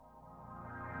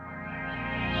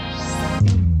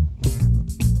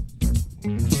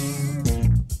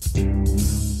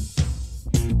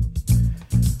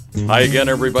Hi again,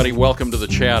 everybody. Welcome to the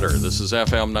Chatter. This is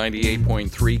FM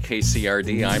 98.3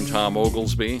 KCRD. I'm Tom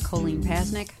Oglesby. Colleen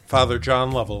Pasnick. Father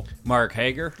John Lovell. Mark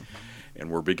Hager. And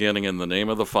we're beginning in the name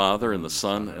of the Father, and the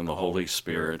Son, and the Holy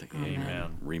Spirit.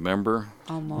 Amen. Remember,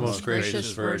 O Most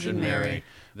gracious Virgin Mary,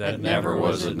 that never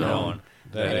was it known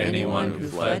that anyone who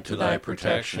fled to thy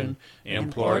protection,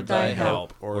 implored thy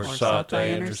help, or sought thy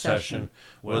intercession,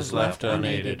 was left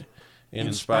unaided.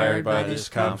 Inspired by this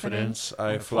confidence,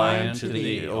 I fly unto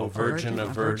thee, O Virgin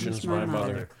of Virgins, my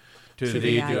Mother. To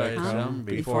thee do I come,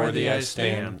 before thee I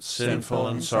stand, sinful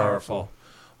and sorrowful.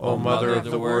 O Mother of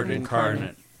the Word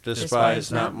incarnate,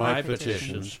 despise not my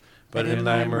petitions, but in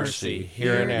thy mercy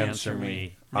hear and answer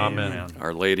me. Amen.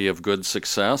 Our Lady of Good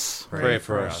Success. Pray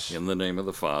for us. In the name of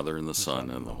the Father, and the Son,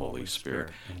 and the Holy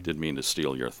Spirit. Didn't mean to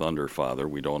steal your thunder, Father.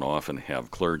 We don't often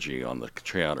have clergy on the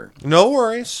Chatter. No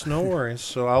worries, no worries.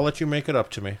 So I'll let you make it up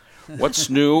to me. What's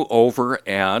new over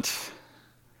at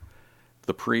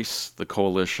the priests, the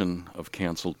Coalition of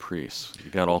Canceled Priests?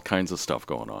 You got all kinds of stuff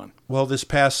going on. Well, this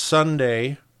past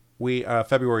Sunday,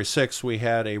 February 6th, we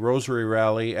had a rosary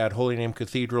rally at Holy Name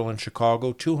Cathedral in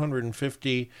Chicago.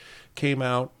 250 came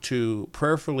out to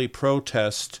prayerfully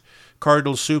protest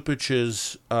Cardinal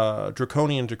Cupich's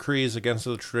draconian decrees against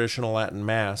the traditional Latin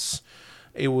Mass.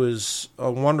 It was a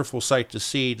wonderful sight to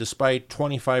see. Despite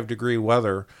 25-degree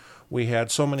weather, we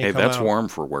had so many Hey, come that's out. warm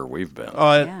for where we've been.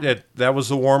 That was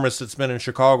the warmest it's been in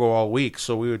Chicago all week,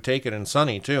 so we would take it in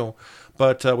sunny, too.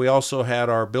 But we also had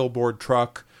our billboard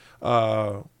truck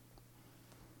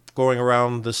going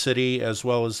around the city as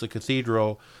well as the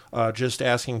cathedral, just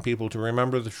asking people to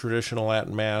remember the traditional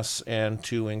Latin Mass and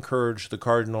to encourage the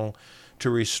Cardinal to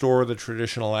restore the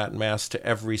traditional Latin Mass to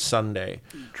every Sunday.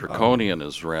 Draconian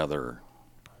is rather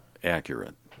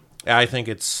accurate. I think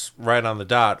it's right on the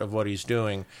dot of what he's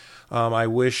doing. I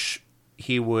wish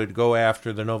he would go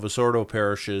after the Novus Ordo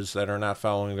parishes that are not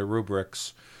following the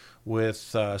rubrics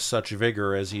with such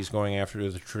vigor as he's going after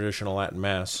the traditional Latin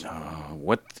Mass.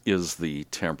 What is the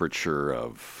temperature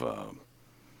of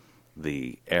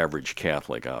the average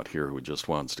Catholic out here who just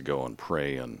wants to go and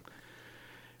pray and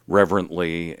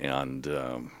reverently and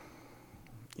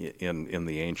in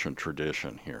the ancient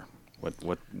tradition here?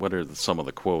 What are some of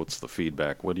the quotes, the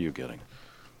feedback? What are you getting?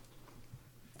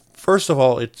 First of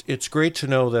all, it's great to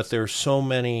know that there's so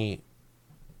many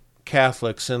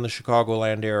Catholics in the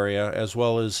Chicagoland area, as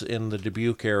well as in the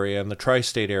Dubuque area and the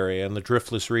tri-state area and the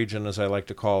driftless region, as I like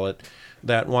to call it,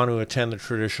 that want to attend the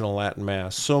traditional Latin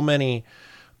Mass. So many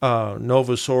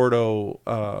Novus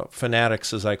Ordo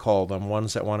fanatics, as I call them,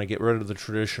 ones that want to get rid of the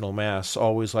traditional Mass,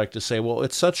 always like to say, well,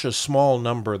 it's such a small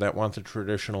number that want the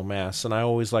traditional Mass. And I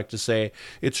always like to say,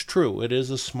 it's true, it is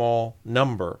a small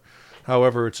number.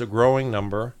 However, it's a growing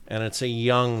number, and it's a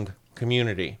young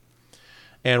community.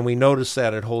 And we noticed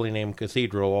that at Holy Name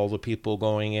Cathedral, all the people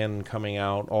going in and coming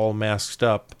out, all masked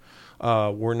up,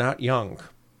 were not young.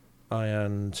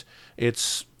 And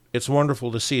it's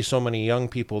wonderful to see so many young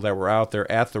people that were out there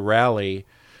at the rally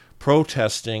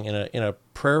protesting in a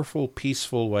prayerful,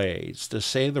 peaceful way to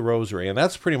say the rosary. And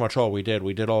that's pretty much all we did.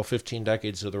 We did all 15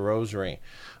 decades of the rosary,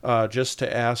 just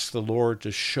to ask the Lord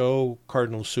to show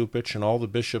Cardinal Cupich and all the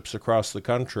bishops across the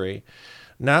country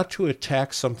not to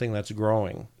attack something that's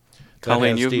growing.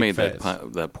 Colleen, you've made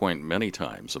that point many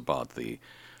times about the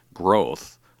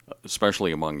growth,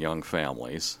 especially among young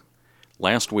families.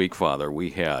 Last week, Father,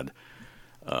 we had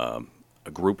a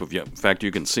group of young, in fact, you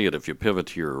can see it if you pivot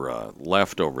to your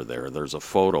left over there. There's a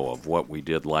photo of what we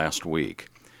did last week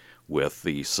with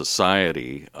the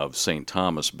Society of St.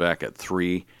 Thomas Becket,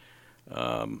 three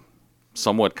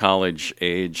somewhat college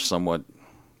age, somewhat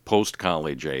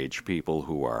post-college age people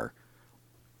who are,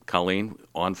 Colleen,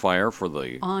 on fire for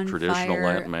the traditional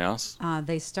Latin Mass?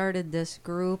 They started this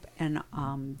group, and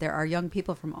there are young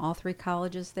people from all three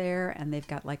colleges there, and they've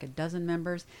got like a dozen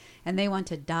members, and they want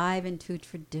to dive into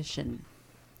tradition.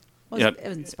 It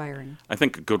was inspiring. I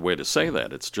think a good way to say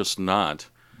that, it's just not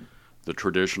the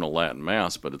traditional Latin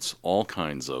Mass, but it's all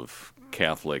kinds of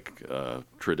Catholic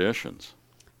traditions.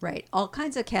 Right, all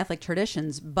kinds of Catholic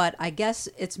traditions, but I guess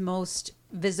it's most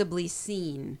visibly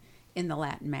seen in the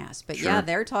Latin Mass. But sure. Yeah,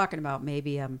 they're talking about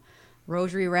maybe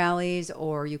rosary rallies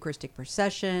or Eucharistic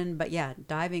procession, but yeah,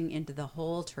 diving into the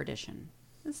whole tradition.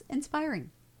 It's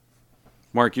inspiring.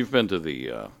 Mark, you've been to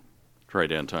the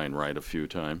Tridentine Rite a few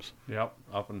times. Yep,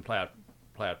 up in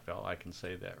Platteville. I can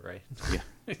say that, right?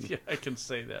 Yeah, yeah, I can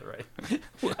say that,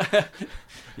 right?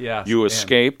 Yeah. You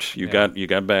escaped. You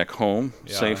got back home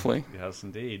safely. Yes,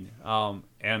 indeed.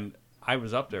 And I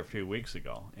was up there a few weeks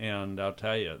ago, and I'll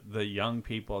tell you, the young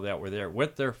people that were there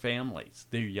with their families,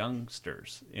 the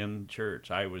youngsters in church,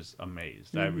 I was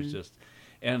amazed. I was just,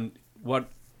 and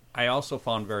what I also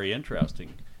found very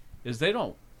interesting is they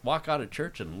don't walk out of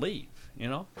church and leave.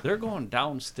 They're going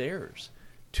downstairs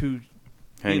to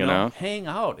hang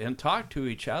out and talk to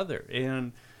each other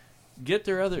and get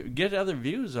other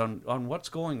views on what's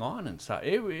going on inside.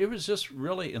 It was just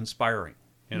really inspiring.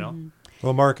 Mm-hmm.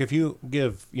 Well, Mark, if you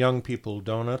give young people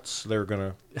donuts, they're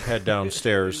going to head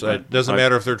downstairs. It doesn't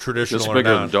matter if they're traditional or not. It's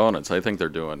bigger than donuts. I think they're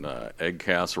doing egg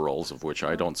casseroles, of which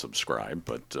I don't subscribe,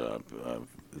 but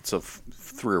it's a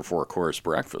 3 or 4 course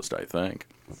breakfast, I think.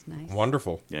 That's nice.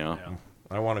 Wonderful. Yeah.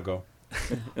 I want to go.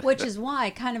 Which is why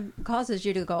it kind of causes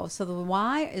you to go. So the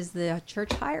why is the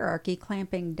church hierarchy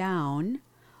clamping down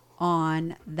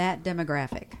on that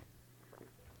demographic.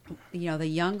 The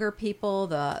younger people,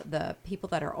 the people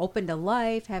that are open to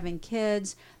life, having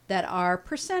kids, that are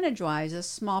percentage-wise a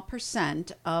small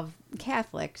percent of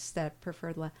Catholics that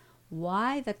prefer life.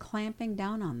 Why the clamping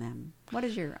down on them? What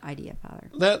is your idea,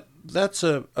 Father? That's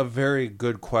a very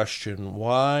good question.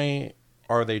 Why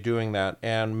are they doing that?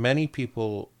 And many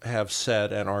people have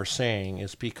said and are saying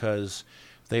is because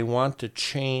they want to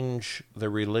change the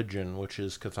religion, which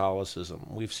is Catholicism.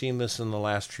 We've seen this in the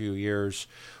last few years.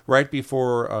 Right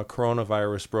before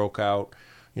coronavirus broke out,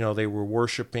 they were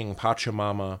worshiping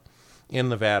Pachamama in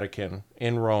the Vatican,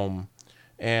 in Rome,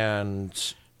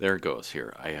 and... There it goes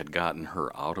here. I had gotten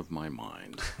her out of my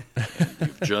mind.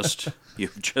 And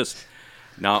you've just...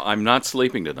 Now, I'm not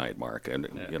sleeping tonight, Mark, and,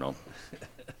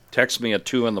 text me at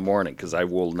 2 a.m, because I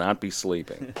will not be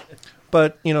sleeping.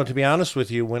 But, to be honest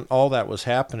with you, when all that was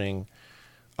happening,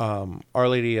 Our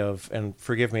Lady of, and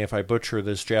forgive me if I butcher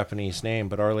this Japanese name,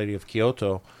 but Our Lady of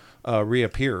Kyoto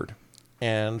reappeared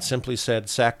and simply said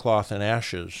sackcloth and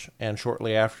ashes. And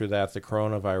shortly after that, the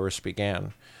coronavirus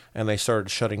began, and they started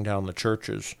shutting down the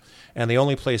churches. And the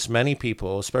only place many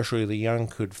people, especially the young,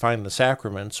 could find the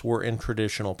sacraments were in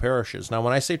traditional parishes. Now,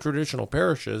 when I say traditional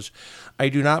parishes, I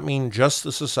do not mean just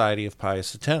the Society of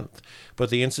Pius X, but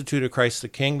the Institute of Christ the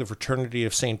King, the Fraternity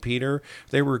of St. Peter.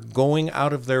 They were going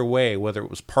out of their way, whether it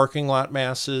was parking lot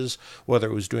masses, whether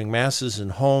it was doing masses in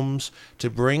homes, to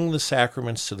bring the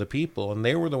sacraments to the people. And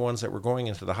they were the ones that were going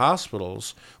into the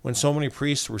hospitals when so many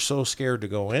priests were so scared to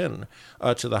go in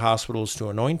to the hospitals to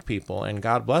anoint people. And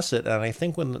God bless it. And I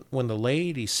think when the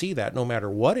laity see that, no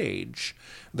matter what age,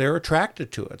 they're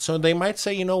attracted to it. So they might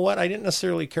say, you know what, I didn't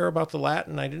necessarily care about the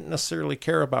Latin, I didn't necessarily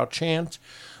care about chant,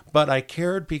 but I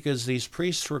cared because these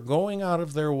priests were going out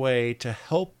of their way to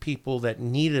help people that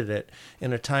needed it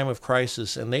in a time of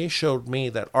crisis. And they showed me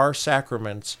that our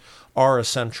sacraments are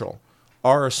essential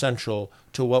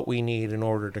to what we need in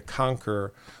order to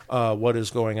conquer what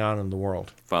is going on in the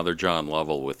world. Father John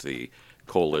Lovell with the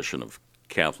Coalition of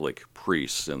Catholic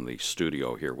Priests in the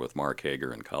studio here with Mark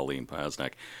Hager and Colleen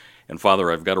Pasnak. And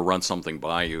Father, I've got to run something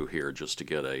by you here just to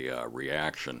get a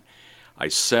reaction. I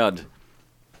said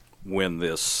when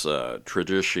this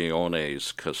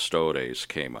Traditiones Custodes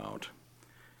came out,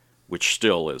 which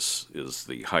still is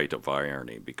the height of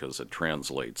irony because it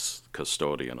translates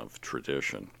custodian of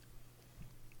tradition.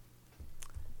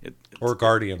 Or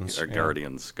guardians. Or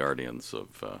guardians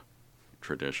of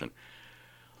tradition.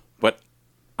 But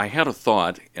I had a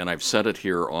thought, and I've said it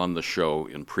here on the show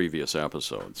in previous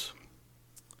episodes.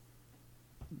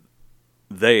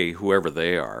 They, whoever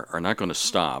they are not going to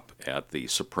stop at the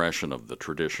suppression of the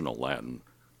traditional Latin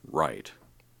rite,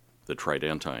 the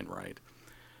Tridentine rite.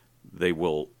 They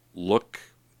will look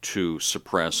to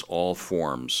suppress all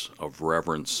forms of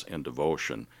reverence and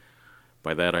devotion.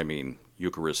 By that I mean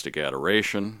Eucharistic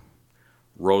adoration,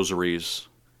 rosaries,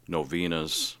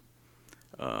 novenas,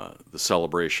 the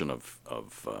celebration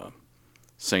of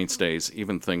saints' days,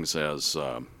 even things as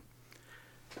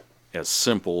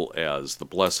simple as the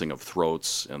blessing of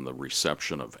throats and the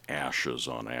reception of ashes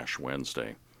on Ash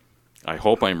Wednesday. I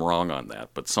hope I'm wrong on that,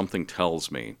 but something tells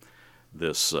me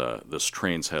this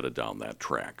train's headed down that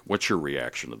track. What's your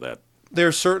reaction to that?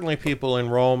 There's certainly people in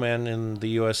Rome and in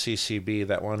the USCCB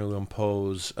that want to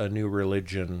impose a new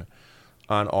religion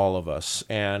on all of us,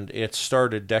 and it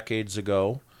started decades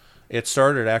ago. It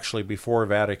started actually before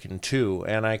Vatican II,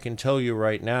 and I can tell you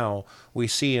right now, we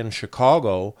see in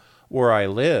Chicago, where I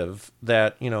live,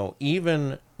 that,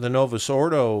 even the Novus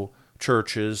Ordo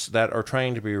churches that are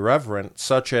trying to be reverent,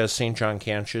 such as St. John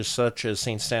Cantius, such as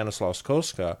St. Stanislaus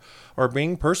Kostka, are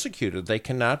being persecuted. They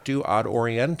cannot do ad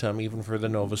orientem even for the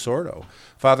Novus Ordo.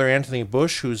 Father Anthony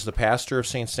Bush, who's the pastor of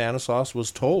St. Stanislaus, was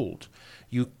told,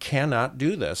 you cannot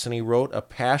do this. And he wrote a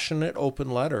passionate open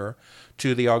letter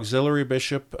to the auxiliary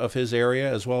bishop of his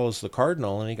area as well as the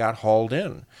cardinal, and he got hauled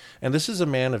in. And this is a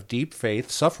man of deep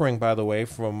faith, suffering, by the way,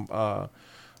 from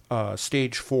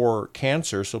stage 4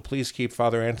 cancer, so please keep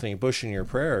Father Anthony Bush in your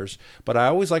prayers. But I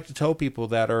always like to tell people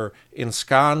that are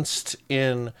ensconced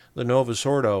in the Novus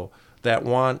Ordo that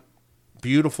want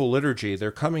beautiful liturgy,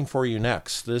 they're coming for you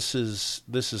next. This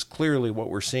is clearly what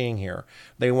we're seeing here.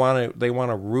 They want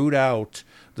to root out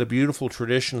the beautiful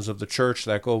traditions of the church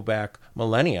that go back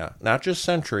millennia, not just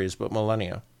centuries, but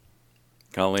millennia.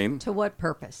 Colleen? To what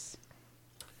purpose?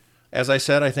 As I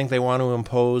said, I think they want to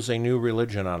impose a new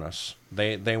religion on us.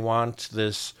 They want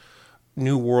this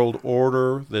new world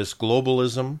order, this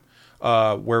globalism,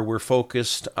 where we're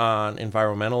focused on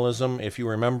environmentalism. If you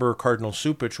remember, Cardinal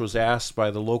Cupich was asked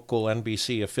by the local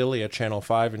NBC affiliate, Channel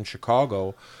 5 in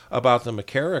Chicago, about the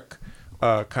McCarrick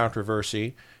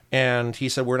controversy, and he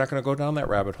said, we're not going to go down that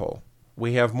rabbit hole.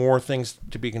 We have more things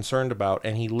to be concerned about,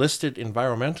 and he listed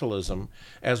environmentalism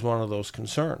as one of those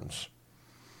concerns.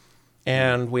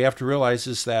 And we have to realize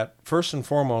is that, first and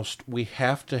foremost, we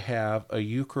have to have a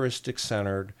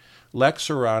Eucharistic-centered, lex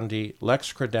orandi,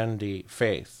 lex credendi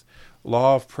faith.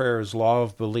 Law of prayer is law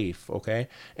of belief, okay?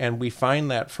 And we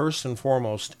find that first and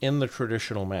foremost in the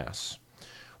traditional Mass.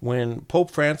 When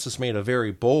Pope Francis made a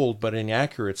very bold but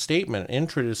inaccurate statement in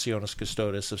Traditionis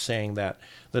Custodes of saying that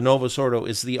the Novus Ordo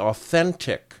is the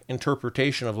authentic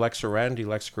interpretation of lex orandi,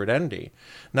 lex credendi,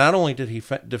 not only did he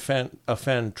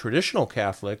offend traditional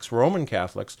Catholics, Roman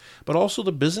Catholics, but also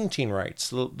the Byzantine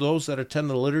rites, those that attend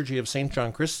the liturgy of St.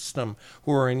 John Chrysostom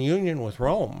who are in union with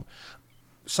Rome.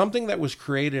 Something that was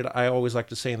created, I always like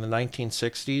to say, in the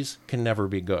 1960s can never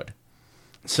be good.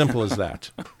 Simple as that.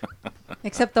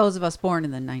 Except those of us born in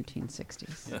the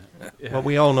 1960s. Well,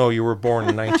 we all know you were born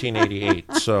in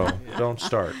 1988, so don't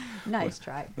start. Nice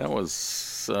try. That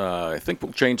was, I think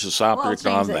we'll change the subject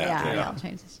on that. Yeah, I'll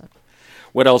change the subject.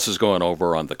 What else is going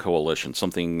over on the coalition?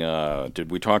 Something, did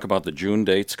we talk about the June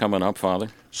dates coming up, Father?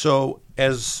 So,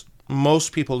 as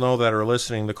most people know that are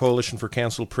listening, the Coalition for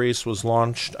Canceled Priests was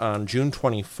launched on June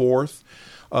 24th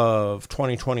of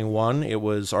 2021. It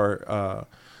was our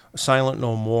Silent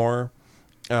No More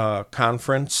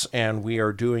conference, and we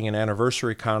are doing an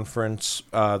anniversary conference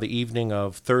the evening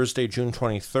of Thursday, June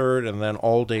 23rd, and then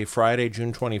all day Friday,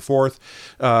 June 24th,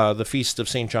 the Feast of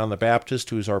St. John the Baptist,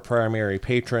 who is our primary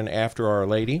patron after Our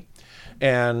Lady.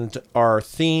 And our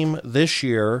theme this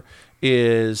year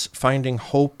is Finding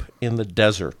Hope in the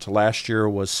Desert. Last year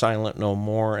was Silent No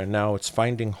More, and now it's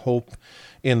Finding Hope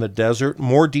in the Desert.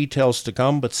 More details to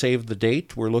come, but save the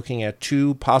date. We're looking at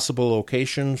 2 possible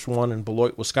locations, one in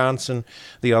Beloit, Wisconsin,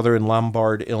 the other in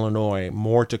Lombard, Illinois.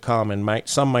 More to come, and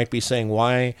some might be saying,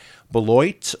 why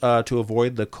Beloit? To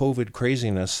avoid the COVID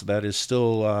craziness that is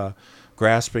still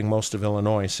grasping most of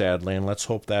Illinois, sadly, and let's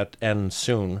hope that ends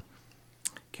soon.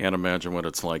 Can't imagine what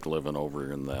it's like living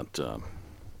over in that...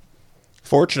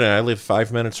 Fortunately, I live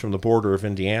 5 minutes from the border of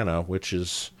Indiana, which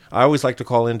is... I always like to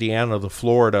call Indiana the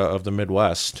Florida of the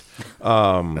Midwest.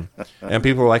 And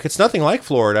people were like, it's nothing like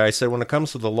Florida. I said, when it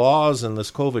comes to the laws and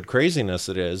this COVID craziness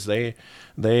it is, they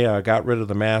got rid of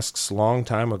the masks a long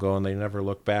time ago, and they never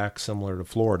looked back, similar to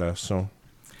Florida. So,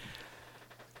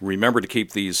 remember to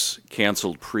keep these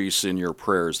canceled priests in your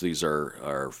prayers. These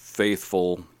are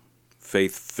faithful,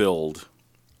 faith-filled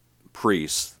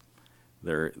priests.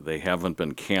 They haven't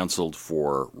been canceled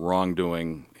for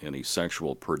wrongdoing, any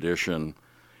sexual perdition.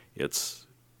 It's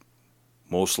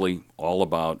mostly all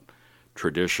about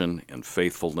tradition and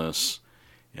faithfulness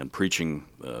and preaching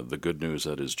the good news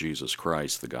that is Jesus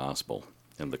Christ, the gospel,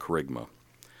 and the kerygma.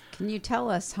 Can you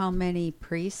tell us how many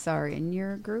priests are in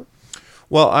your group?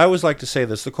 Well, I always like to say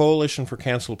this. The Coalition for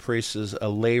Canceled Priests is a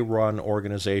lay-run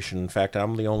organization. In fact,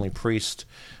 I'm the only priest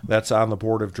that's on the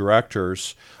board of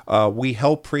directors. We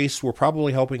help priests. We're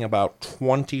probably helping about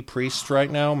 20 priests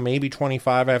right now, maybe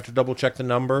 25. I have to double-check the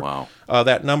number. Wow.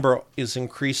 That number is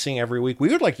increasing every week. We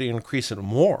would like to increase it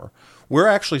more. We're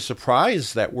actually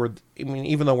surprised that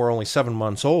even though we're only 7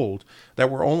 months old, that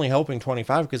we're only helping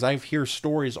 25, because I hear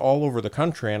stories all over the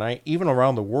country, and even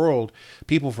around the world,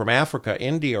 people from Africa,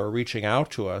 India are reaching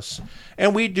out to us.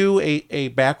 And we do a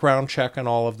background check and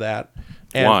all of that.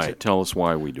 And why? Tell us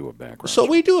why we do a background check. So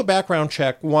we do a background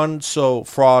check, one, so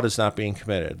fraud is not being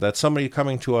committed, that somebody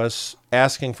coming to us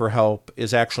asking for help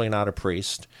is actually not a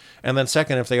priest. And then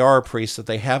second, if they are a priest, that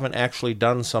they haven't actually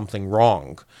done something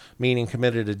wrong, meaning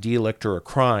committed a delict or a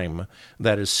crime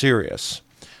that is serious.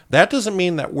 That doesn't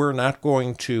mean that we're not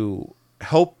going to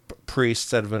help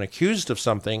priests that have been accused of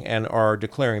something and are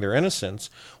declaring their innocence.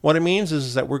 What it means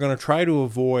is that we're going to try to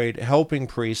avoid helping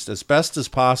priests as best as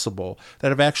possible that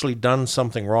have actually done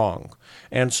something wrong.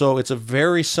 And so it's a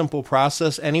very simple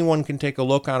process. Anyone can take a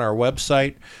look on our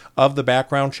website of the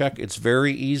background check. It's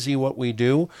very easy what we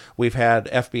do. We've had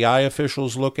FBI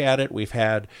officials look at it. We've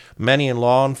had many in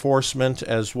law enforcement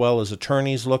as well as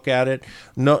attorneys look at it.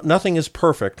 Nothing is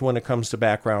perfect when it comes to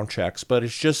background checks, but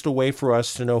it's just a way for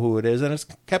us to know who it is, and it's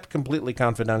kept completely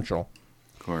confidential.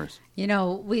 Of course. You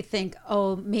know, we think,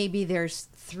 oh, maybe there's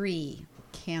 3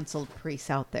 canceled priests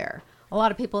out there. A lot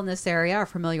of people in this area are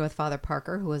familiar with Father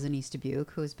Parker, who was in East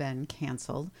Dubuque, who's been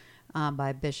canceled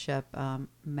by Bishop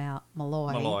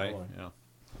Malloy yeah.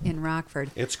 in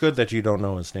Rockford. It's good that you don't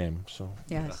know his name. So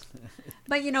Yes.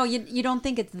 But, you know, you don't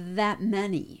think it's that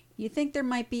many. You think there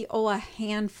might be, a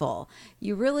handful.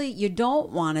 You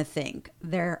don't want to think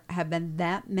there have been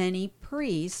that many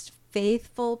priests,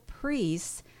 faithful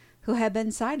priests, who have been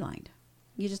sidelined.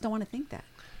 You just don't want to think that.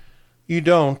 You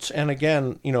don't. And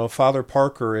again, Father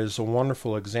Parker is a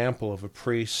wonderful example of a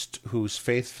priest who's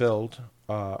faith-filled,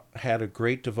 had a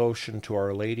great devotion to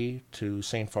Our Lady, to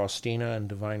St. Faustina and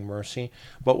Divine Mercy,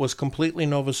 but was completely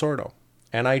Novus Ordo.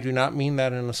 And I do not mean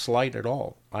that in a slight at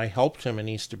all. I helped him in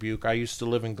East Dubuque. I used to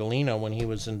live in Galena when he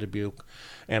was in Dubuque.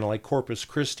 And like Corpus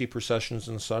Christi processions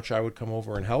and such, I would come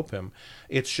over and help him.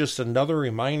 It's just another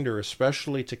reminder,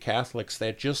 especially to Catholics,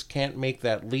 that just can't make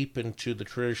that leap into the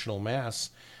traditional Mass.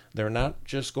 They're not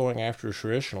just going after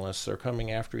traditionalists. They're coming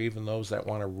after even those that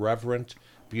want a reverent,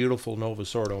 beautiful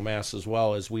Novus Ordo Mass, as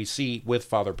well as we see with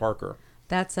Father Parker.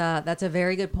 That's a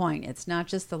very good point. It's not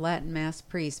just the Latin Mass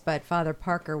priest, but Father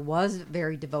Parker was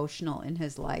very devotional in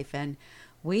his life, and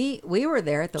we were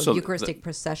there at those Eucharistic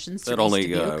processions. That only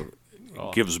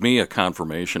gives me a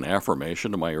affirmation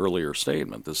to my earlier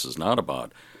statement. This is not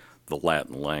about the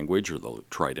Latin language or the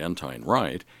Tridentine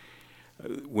Rite.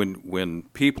 When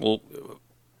people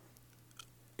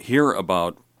hear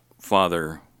about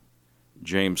Father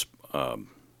James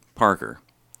Parker,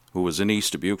 who was in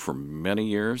East Dubuque for many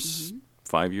years,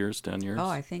 5 years, 10 years? Oh,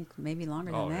 I think maybe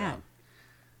longer than that. Yeah.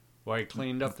 Well, he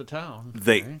cleaned up the town.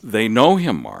 They know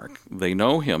him, Mark. They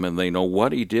know him, and they know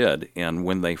what he did. And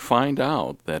when they find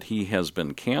out that he has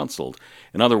been canceled,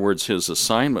 in other words, his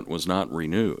assignment was not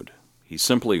renewed, he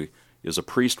simply is a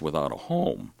priest without a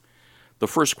home, the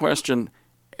first question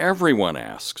everyone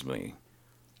asks me,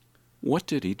 what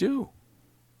did he do?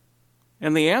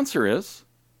 And the answer is,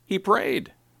 he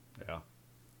prayed. Yeah.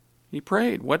 He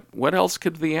prayed. What else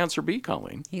could the answer be,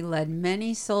 Colleen? He led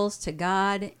many souls to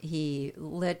God. He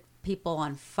lit people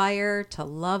on fire to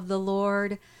love the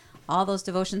Lord. All those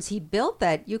devotions. He built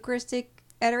that Eucharistic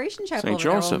Adoration Chapel. St.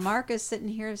 Joseph. Well, Mark is sitting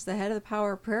here as the head of the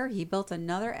Power of Prayer. He built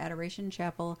another Adoration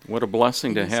Chapel. What a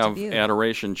blessing to have Dubuque.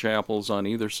 adoration chapels on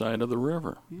either side of the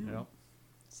river. Yeah.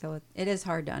 So it is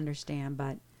hard to understand,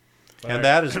 but And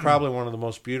that is probably one of the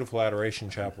most beautiful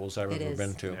adoration chapels I've ever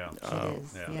been to. Yeah. it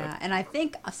is. Yeah. And I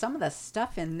think some of the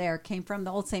stuff in there came from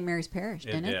the old St. Mary's Parish,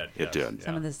 didn't it? It did.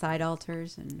 Some of the side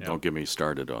altars. And Don't get me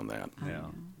started on that. Yeah,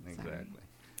 exactly.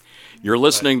 You're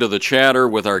listening to The Chatter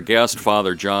with our guest,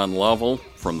 Father John Lovell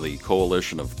from the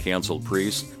Coalition of Canceled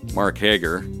Priests. Mark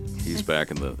Hager, he's back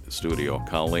in the studio.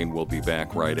 Colleen will be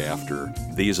back right after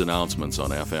these announcements on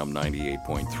FM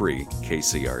 98.3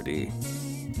 KCRD.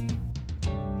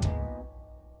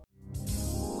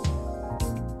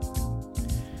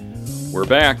 We're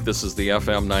back. This is the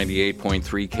FM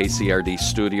 98.3 KCRD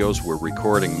studios. We're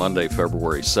recording Monday,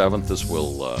 February 7th. This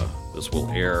will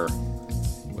air.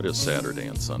 What is Saturday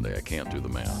and Sunday? I can't do the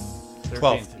math.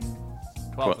 12th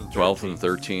and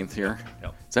 13th here.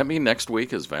 Yep. Does that mean next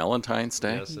week is Valentine's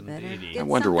Day? Yes, indeed. I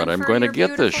wonder what I'm going to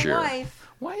get this year. Wife.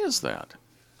 Why is that?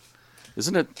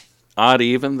 Isn't it odd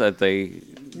even that they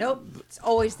Nope. It's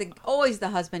always the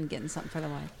husband getting something for the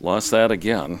wife. lost that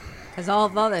again? Because all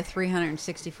the other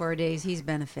 364 days he's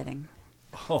benefiting.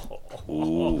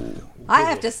 Ooh. I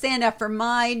have to stand up for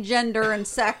my gender and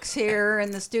sex here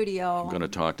in the studio. I'm going to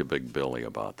talk to Big Billy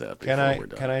about that before we're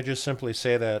done. Can I just simply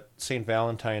say that St.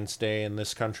 Valentine's Day in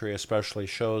this country especially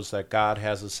shows that God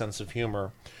has a sense of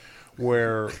humor,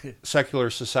 where secular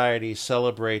society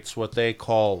celebrates what they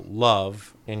call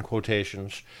love, in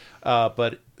quotations,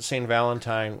 but St.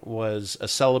 Valentine was a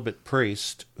celibate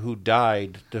priest who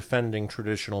died defending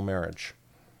traditional marriage.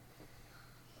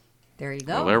 There you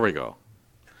go. Well, there we go.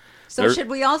 So should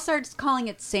we all start calling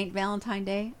it St. Valentine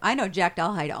Day? I know Jack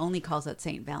Dalhide only calls it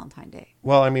St. Valentine Day.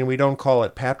 Well, I mean, we don't call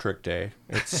it Patrick Day.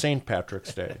 It's St.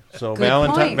 Patrick's Day. So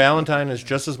Good point. Valentine is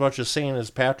just as much a saint as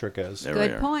Patrick is. There we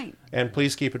Good are. point. And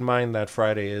please keep in mind that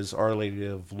Friday is Our Lady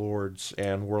of Lourdes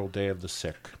and World Day of the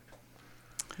Sick.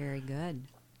 Very good.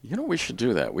 We should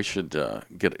do that. We should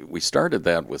we started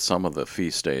that with some of the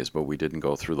feast days, but we didn't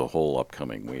go through the whole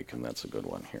upcoming week, and that's a good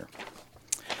one here.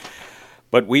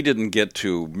 But we didn't get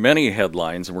to many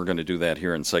headlines, and we're going to do that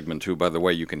here in segment 2. By the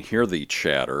way, you can hear the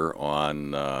chatter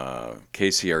on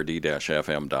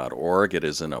kcrd-fm.org. It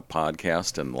is in a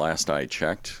podcast, and last I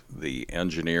checked, the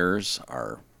engineers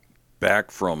are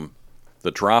back from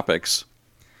the tropics,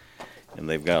 and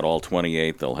they've got all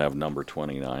 28. They'll have number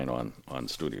 29 on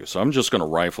studio. So I'm just going to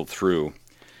rifle through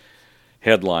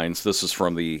headlines. This is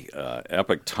from the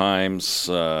Epoch Times,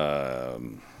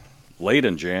 late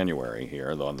in January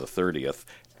here, on the 30th.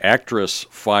 Actress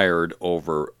fired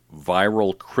over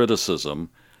viral criticism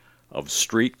of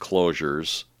street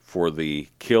closures for the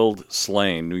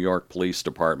slain New York Police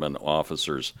Department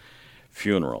officer's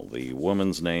funeral. The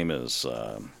woman's name is,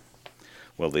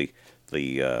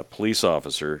 the police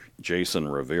officer, Jason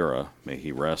Rivera, may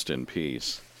he rest in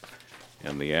peace,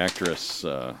 and the actress,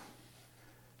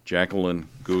 Jacqueline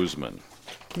Guzman.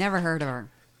 Never heard of her.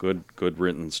 Good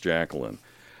riddance, Jacqueline.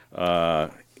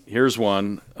 Here's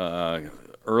one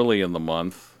early in the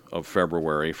month of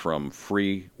February from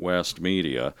Free West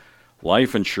Media.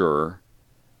 Life insurer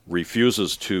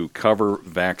refuses to cover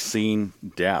vaccine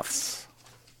deaths.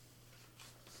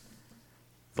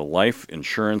 The life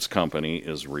insurance company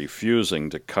is refusing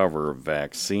to cover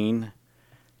vaccine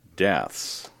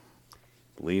deaths.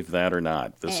 Believe that or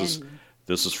not. This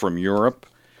is from Europe,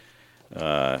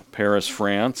 Paris,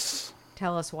 France.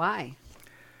 Tell us why.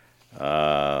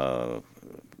 As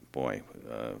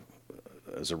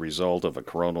a result of a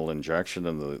coronal injection,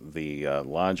 and the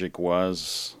logic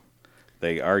was,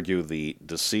 they argue the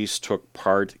deceased took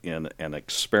part in an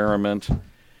experiment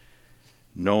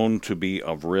known to be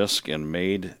of risk and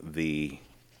made the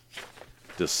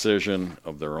decision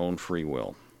of their own free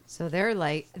will. So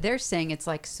they're saying it's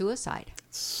like suicide.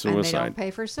 Suicide. And they don't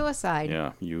pay for suicide.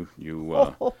 Yeah, you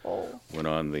went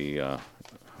on the.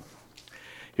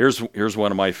 Here's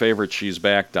one of my favorites. She's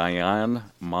back. Diane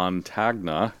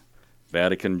Montagna,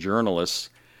 Vatican journalist,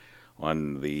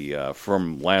 on the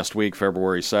from last week,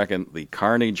 February 2nd. The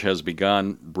carnage has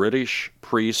begun. British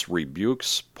priest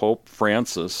rebukes Pope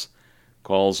Francis,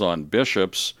 calls on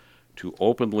bishops to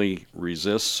openly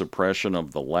resist suppression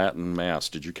of the Latin Mass.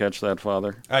 Did you catch that,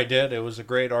 Father? I did. It was a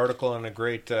great article and a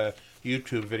great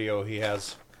YouTube video he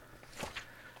has.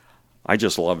 I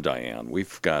just love Diane.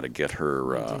 We've got to get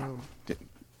her.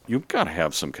 You've got to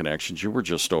have some connections. You were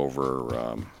just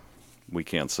over. We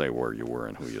can't say where you were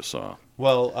and who you saw.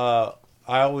 Well,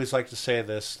 I always like to say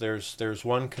this. There's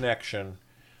one connection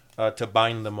to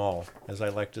bind them all, as I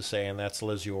like to say, and that's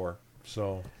Liz Yore.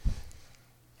 So.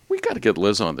 We got to get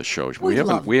Liz on the show. We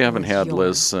haven't had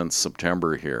Liz since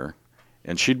September here,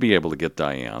 and she'd be able to get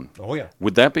Diane. Oh yeah.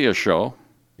 Would that be a show?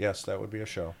 Yes, that would be a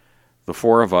show. The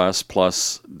four of us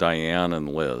plus Diane and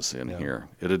Liz in here.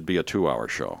 It'd be a 2-hour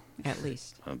show. At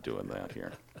least. I'm doing that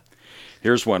here.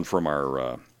 Here's one from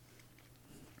our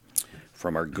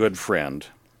good friend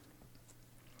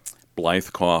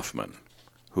Blythe Kaufman,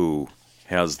 who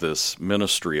has this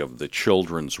ministry of the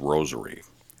Children's Rosary.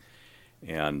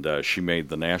 And she made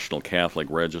the National Catholic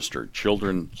Register.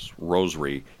 Children's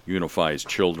Rosary unifies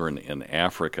children in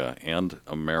Africa and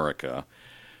America.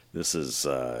 This is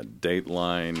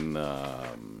Dateline.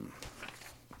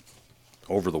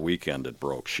 Over the weekend it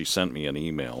broke. She sent me an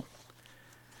email.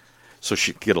 So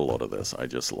she get a load of this. I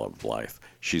just love Blythe.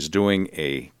 She's doing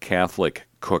a Catholic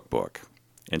cookbook.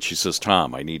 And she says,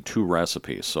 Tom, I need 2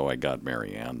 recipes. So I got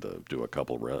Mary Ann to do a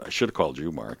couple. I should have called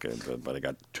you, Mark, but I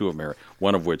got 2 of Mary.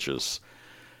 One of which is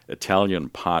Italian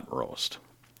pot roast.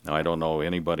 Now, I don't know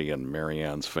anybody in Mary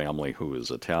Ann's family who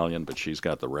is Italian, but she's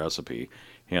got the recipe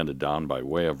handed down by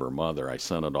way of her mother. I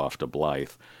sent it off to Blythe.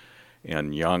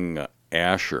 And young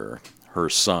Asher, her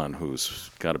son, who's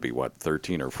got to be,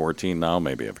 13 or 14 now?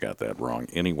 Maybe I've got that wrong.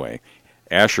 Anyway,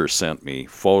 Asher sent me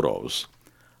photos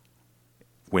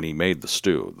when he made the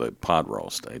stew, the pot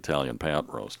roast, Italian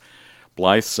pot roast.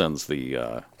 Blythe sends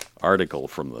the article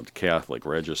from the Catholic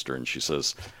Register, and she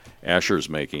says, Asher's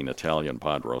making Italian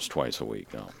pot roast twice a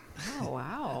week now. Oh,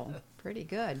 wow. Pretty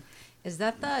good. Is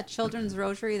that the Children's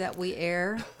Rosary that we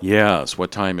air? Yes. What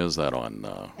time is that on?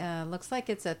 Looks like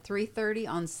it's at 3:30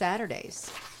 on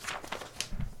Saturdays.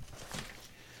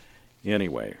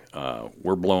 Anyway,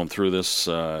 we're blowing through this.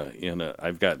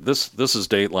 I've got this. This is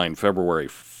Dateline, February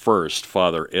 1st.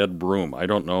 Father Ed Broom. I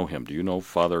don't know him. Do you know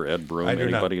Father Ed Broom? I do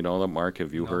not. Anybody know that? Mark,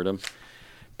 have you heard him?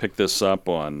 Pick this up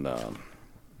on.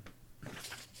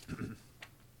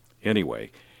 Anyway,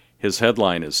 his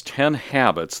headline is 10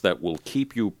 Habits That Will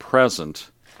Keep You Present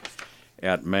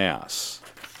at Mass.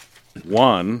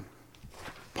 1,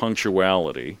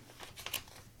 punctuality.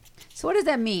 So what does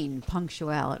that mean,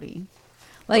 punctuality?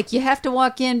 Like you have to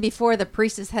walk in before the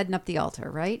priest is heading up the altar,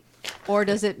 right? Or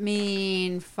does it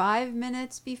mean 5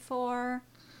 minutes before?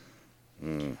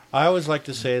 I always like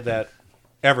to say that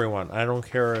everyone, I don't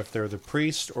care if they're the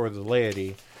priest or the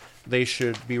laity, they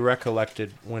should be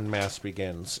recollected when Mass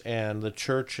begins. And the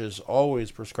church has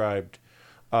always prescribed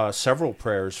several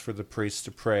prayers for the priest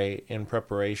to pray in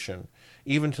preparation,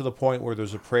 even to the point where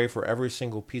there's a prayer for every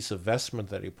single piece of vestment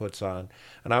that he puts on.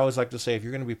 And I always like to say, if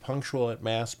you're going to be punctual at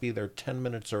Mass, be there 10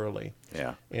 minutes early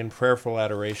in prayerful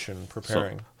adoration,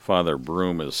 preparing. So Father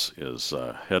Broom is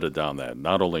headed down that.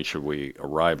 Not only should we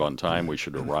arrive on time, we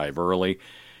should arrive early.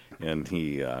 And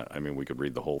he, we could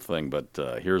read the whole thing, but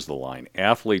here's the line.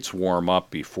 Athletes warm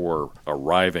up before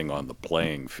arriving on the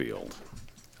playing field.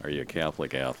 Are you a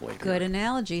Catholic athlete? Good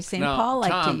analogy. St. Paul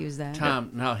liked to use that. Tom,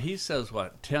 now he says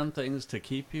what? 10 things to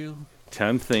keep you?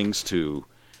 10 things to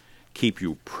keep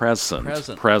you present.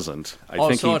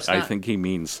 I think he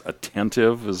means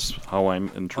attentive is how I'm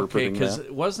interpreting that. Okay,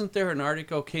 because wasn't there an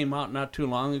article came out not too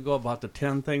long ago about the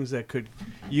 10 things that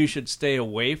you should stay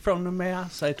away from the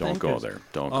Mass? Don't go there.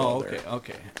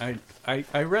 Okay.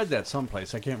 I read that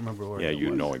someplace. I can't remember where. Yeah, it was.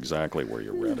 you know exactly where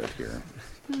you read it here.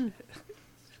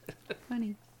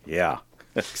 Funny. Yeah,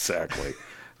 exactly.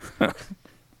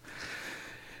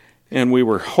 And we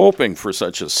were hoping for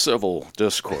such a civil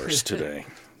discourse today.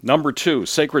 Number 2,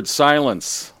 sacred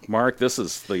silence. Mark, this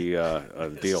is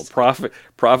the deal.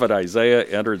 Prophet Isaiah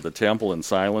entered the temple in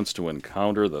silence to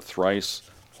encounter the thrice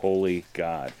holy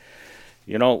God.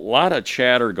 You know, a lot of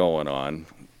chatter going on,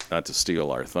 not to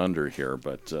steal our thunder here,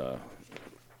 but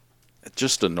it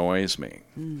just annoys me.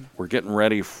 We're getting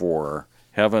ready for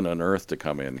heaven and earth to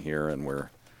come in here, and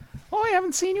I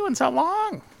haven't seen you in so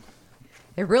long.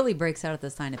 It really breaks out at the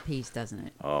sign of peace, doesn't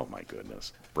it? Oh, my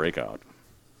goodness. Break out.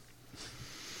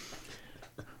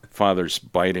 Father's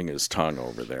biting his tongue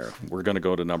over there. We're going to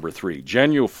go to number 3.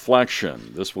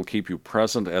 Genuflection. This will keep you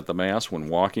present at the Mass when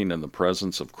walking in the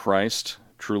presence of Christ.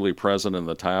 Truly present in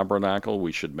the tabernacle,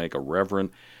 we should make a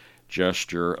reverent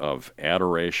gesture of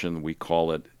adoration. We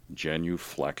call it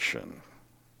genuflection.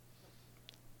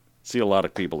 See a lot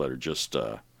of people that are just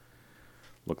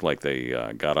look like they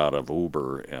got out of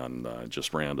Uber and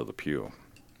just ran to the pew.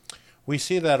 We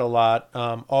see that a lot.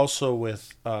 Also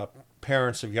with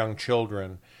parents of young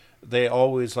children, they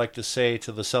always like to say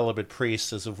to the celibate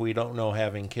priest, as if we don't know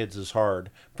having kids is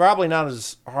hard. Probably not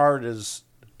as hard as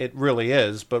it really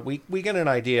is, but we get an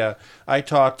idea. I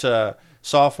taught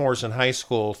sophomores in high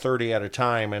school 30 at a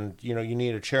time, and you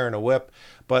need a chair and a whip.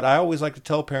 But I always like to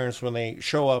tell parents when they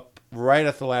show up right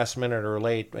at the last minute or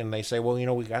late, and they say, well,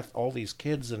 we got all these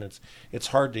kids, and it's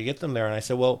hard to get them there. And I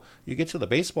say, well, you get to the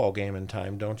baseball game in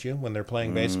time, don't you? When they're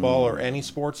playing baseball or any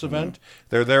sports event,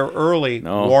 they're there early,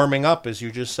 warming up, as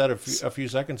you just said a few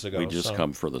seconds ago. We just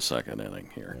come for the second inning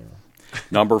here. Yeah.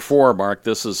 Number 4, Mark,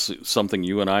 this is something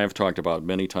you and I have talked about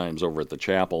many times over at the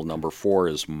chapel. Number 4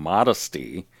 is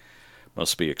modesty.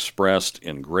 Must be expressed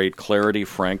in great clarity,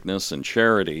 frankness, and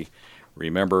charity.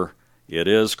 Remember, it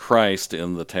is Christ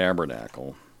in the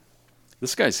tabernacle.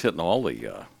 This guy's hitting all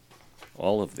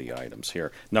of the items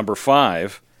here. Number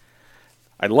 5,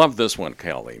 I love this one,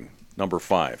 Colleen. Number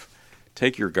 5,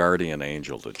 take your guardian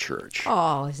angel to church.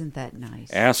 Oh, isn't that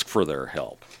nice? Ask for their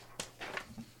help.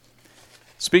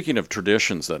 Speaking of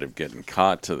traditions that have gotten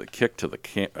kicked to the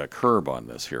curb on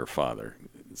this here, Father,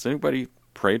 does anybody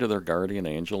pray to their guardian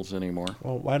angels anymore?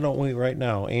 Well, why don't we right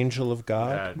now? Angel of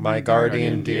God, my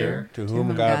guardian dear, to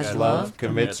whom God's love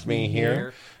commits me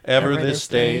here, ever this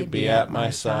day be at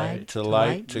my side, to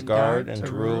light, to guard, and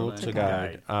to rule, to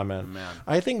guide. Amen.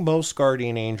 I think most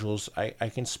guardian angels,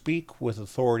 I can speak with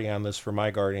authority on this for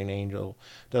my guardian angel,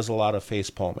 does a lot of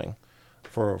face palming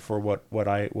for what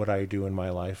I do in my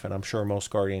life, and I'm sure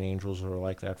most guardian angels are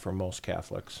like that for most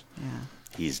Catholics. Yeah.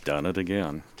 He's done it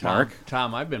again. Mark?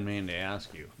 Tom, I've been meaning to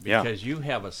ask you, because you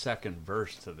have a second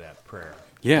verse to that prayer.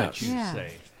 Yes. That you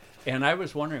say. And I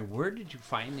was wondering, where did you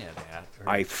find that at?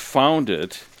 I found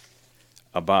it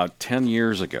about 10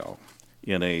 years ago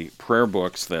in a prayer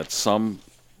books that some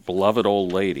beloved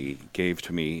old lady gave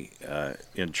to me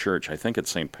in church. I think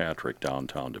it's St. Patrick,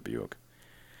 downtown Dubuque.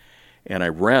 And I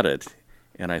read it,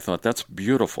 and I thought, that's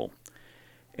beautiful.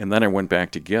 And then I went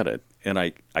back to get it, and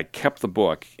I kept the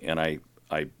book, and I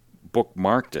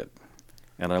bookmarked it,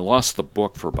 and I lost the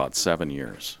book for about 7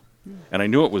 years. And I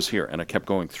knew it was here, and I kept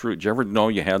going through. Did you ever know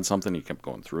you had something, you kept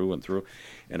going through and through?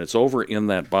 And it's over in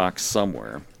that box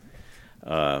somewhere,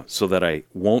 so that I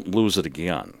won't lose it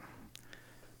again.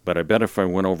 But I bet if I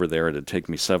went over there, it'd take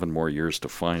me 7 more years to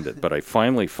find it. But I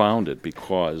finally found it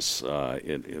because,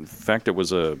 in fact,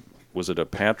 was it a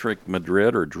Patrick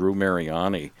Madrid or Drew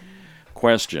Mariani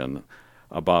question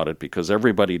about it because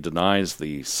everybody denies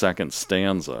the second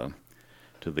stanza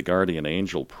to the guardian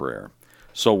angel prayer.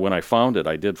 So when I found it,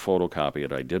 I did photocopy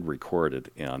it, I did record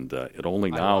it, and it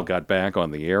only now got back on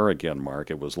the air again,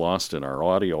 Mark. It was lost in our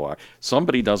audio.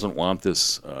 Somebody doesn't want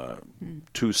this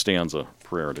two-stanza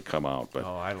prayer to come out. But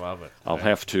I love it. I'll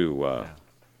have to,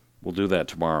 we'll do that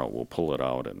tomorrow. We'll pull it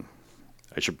out, and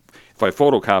if I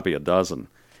photocopy a dozen,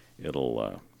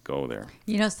 it'll go there.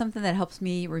 You know, something that helps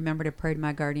me remember to pray to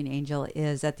my guardian angel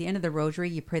is at the end of the rosary,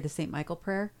 you pray the St. Michael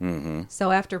prayer. Mm-hmm.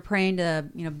 So after praying to,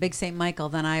 big St. Michael,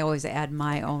 then I always add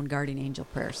my own guardian angel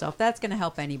prayer. So if that's going to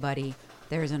help anybody,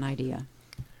 there's an idea.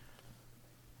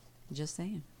 Just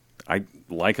saying. I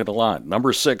like it a lot.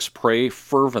 Number 6, pray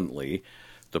fervently.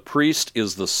 The priest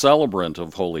is the celebrant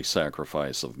of holy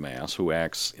sacrifice of Mass who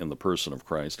acts in the person of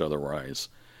Christ, otherwise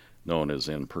known as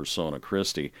in persona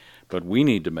Christi. But we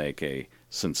need to make a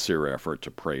sincere effort to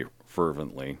pray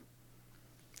fervently.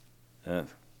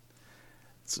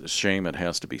 It's a shame it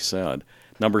has to be said.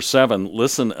 Number 7,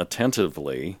 listen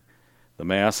attentively. The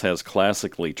Mass has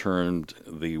classically termed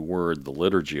the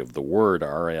liturgy of the Word.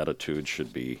 Our attitude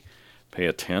should be pay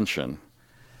attention.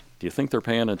 Do you think they're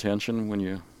paying attention when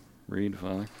you read,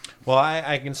 Father? Well,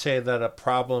 I can say that a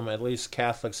problem, at least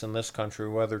Catholics in this country,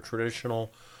 whether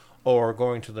traditional or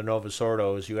going to the Novus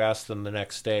Ordo, is you ask them the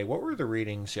next day, what were the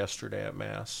readings yesterday at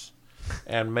Mass?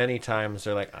 And many times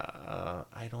they're like,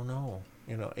 I don't know.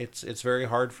 It's very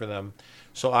hard for them.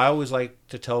 So I always like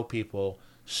to tell people,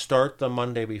 start the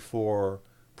Monday before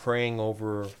praying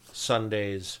over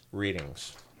Sunday's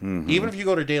readings. Mm-hmm. Even if you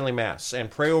go to daily Mass,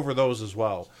 and pray over those as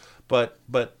well. But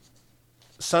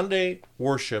Sunday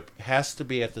worship has to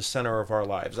be at the center of our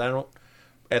lives.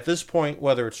 At this point,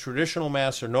 whether it's traditional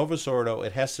Mass or Novus Ordo,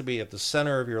 it has to be at the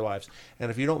center of your lives.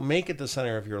 And if you don't make it the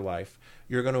center of your life,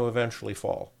 you're going to eventually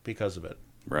fall because of it.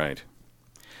 Right.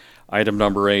 Item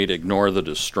number 8, ignore the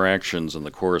distractions in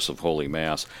the course of Holy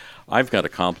Mass. I've got to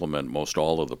compliment most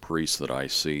all of the priests that I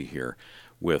see here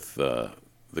with the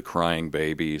crying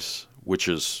babies, which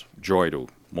is joy to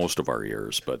most of our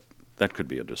ears, but that could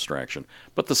be a distraction.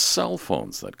 But the cell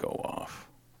phones that go off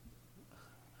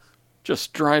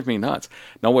just drive me nuts.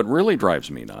 Now, what really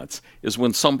drives me nuts is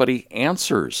when somebody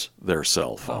answers their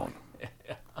cell phone.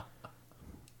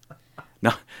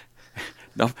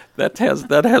 Now that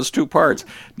has two parts.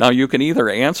 Now, you can either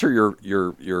answer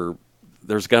your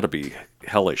there's got to be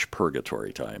hellish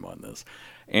purgatory time on this.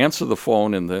 Answer the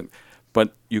phone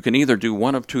but you can either do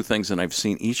one of two things, and I've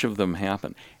seen each of them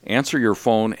happen. Answer your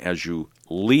phone as you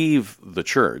leave the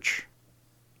church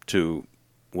to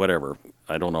whatever.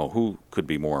 I don't know who could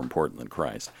be more important than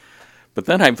Christ. But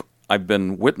then I've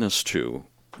been witness to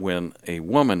when a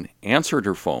woman answered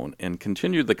her phone and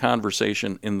continued the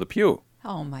conversation in the pew.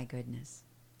 Oh, my goodness.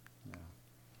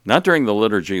 Not during the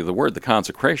liturgy of the Word, the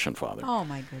consecration, Father. Oh,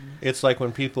 my goodness. It's like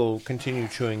when people continue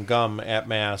chewing gum at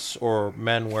Mass, or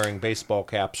men wearing baseball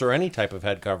caps, or any type of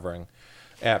head covering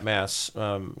at Mass.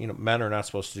 Men are not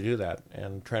supposed to do that,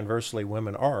 and transversely,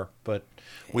 women are. But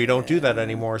we don't do that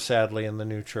anymore, sadly, in the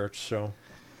new church. So,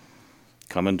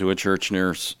 coming to a church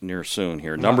near soon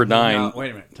here. Number 9. No, wait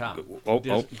a minute, Tom.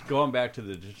 Going back to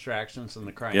the distractions and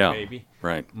the crying baby.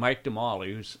 Right. Mike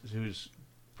DeMolly, who's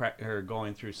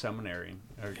going through seminary.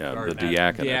 The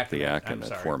diaconate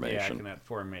formation. Diaconate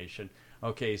formation.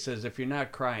 Okay, he says, if you're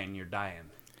not crying, you're dying.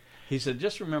 He said,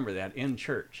 just remember that in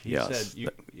church. He said,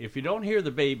 if you don't hear the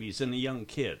babies and the young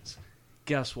kids,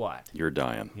 guess what? You're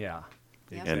dying. Yeah.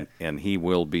 Yep. And he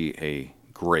will be a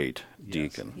great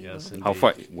deacon. Yes, indeed. How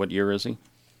far? What year is he?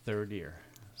 3rd year.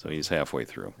 So he's halfway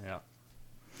through. Yeah.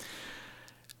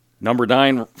 Number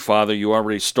 9, Father, you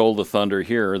already stole the thunder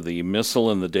here. The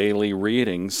missal and the daily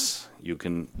readings. You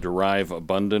can derive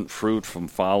abundant fruit from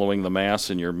following the Mass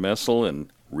in your missal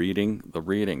and reading the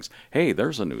readings. Hey,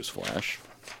 there's a news flash.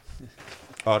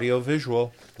 Audio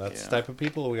visual. That's the type of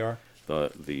people we are.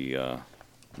 The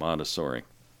Montessori.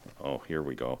 Oh, here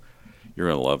we go. You're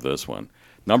going to love this one.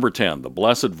 Number 10, the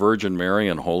Blessed Virgin Mary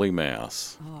and Holy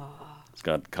Mass. Oh. It's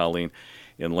got Colleen.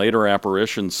 In later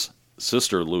apparitions,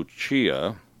 Sister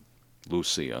Lucia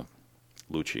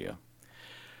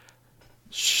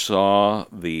saw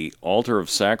the altar of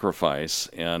sacrifice,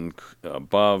 and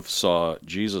above saw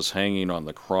Jesus hanging on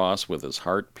the cross with his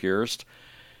heart pierced.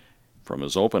 From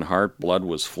his open heart, blood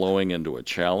was flowing into a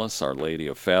chalice. Our Lady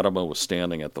of Fatima was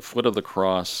standing at the foot of the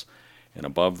cross, and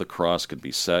above the cross could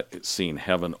be seen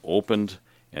heaven opened,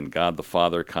 and God the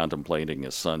Father contemplating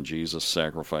his Son Jesus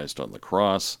sacrificed on the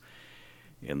cross.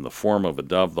 In the form of a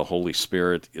dove, the Holy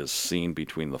Spirit is seen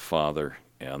between the Father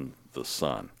and the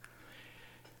Son.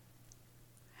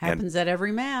 Happens at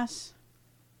every Mass.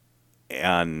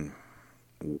 And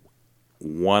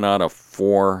 1 out of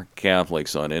 4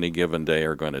 Catholics on any given day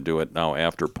are going to do it. Now,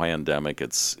 after pandemic,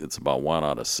 it's about 1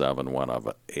 out of 7, 1 out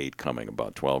of 8 coming,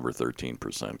 about 12 or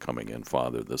 13% coming in.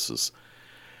 Father, this is,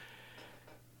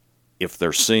 if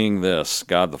they're seeing this,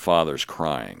 God the Father's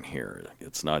crying here.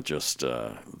 It's not just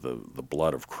the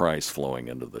blood of Christ flowing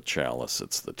into the chalice,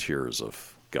 it's the tears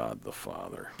of God the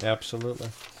Father. Absolutely.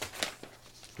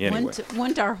 Anyway.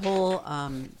 Wouldn't our whole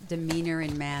demeanor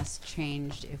in Mass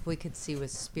changed if we could see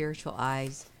with spiritual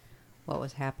eyes what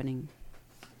was happening?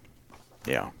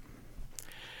 Yeah.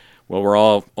 Well, we're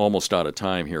all almost out of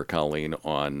time here, Colleen,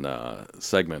 on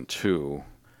segment 2.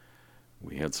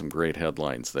 We had some great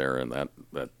headlines there, and that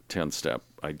 10-step.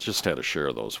 I just had to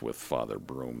share those with Father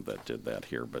Broom that did that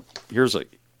here. But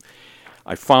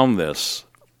I found this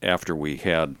after we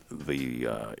had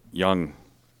the Young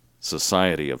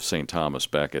Society of St. Thomas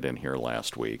Becket in here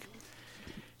last week.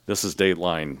 This is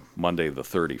Dateline Monday the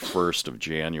 31st of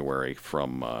January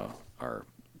from our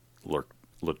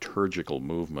liturgical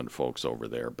movement folks over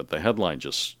there. But the headline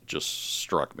just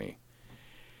struck me.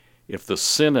 If the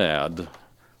Synod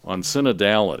on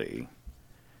synodality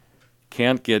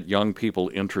can't get young people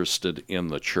interested in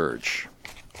the church,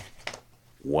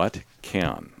 what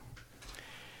can?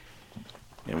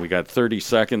 And we got 30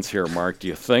 seconds here, Mark. Do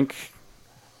you think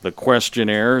the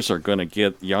questionnaires are going to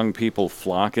get young people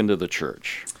flock into the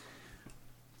church?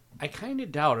 I kind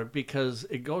of doubt it, because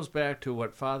it goes back to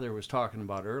what Father was talking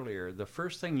about earlier. The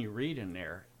first thing you read in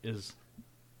there is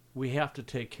we have to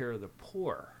take care of the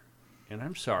poor. And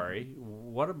I'm sorry,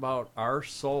 what about our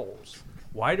souls?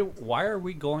 Why are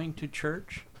we going to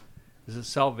church? Is it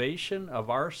salvation of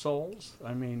our souls?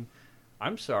 I mean,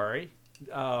 I'm sorry,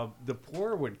 the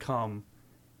poor would come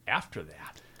after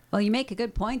that. Well, you make a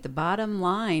good point. The bottom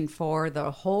line for the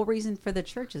whole reason for the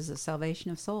church is the salvation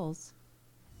of souls.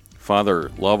 Father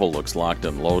Lovell looks locked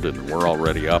and loaded, and we're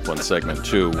already up on segment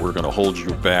 2. We're going to hold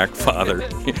you back, Father.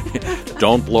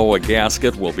 Don't blow a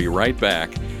gasket. We'll be right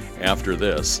back after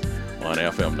this on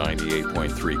FM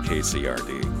 98.3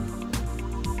 KCRD.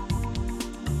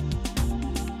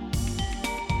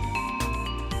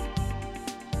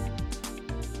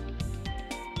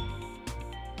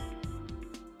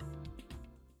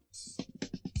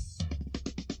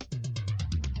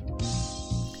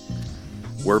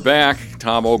 We're back.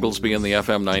 Tom Oglesby in the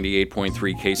FM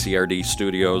 98.3 KCRD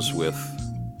studios with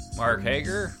Mark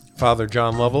Hager, Father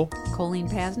John Lovell, Colleen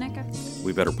Pasnick.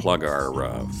 We better plug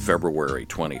our February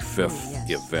 25th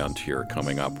event here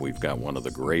coming up. We've got one of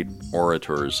the great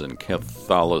orators in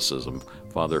Catholicism,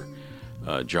 Father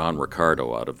John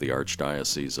Riccardo out of the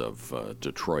Archdiocese of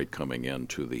Detroit, coming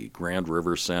into the Grand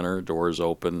River Center. Doors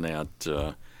open at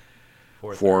 4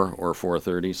 or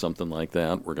 4:30, something like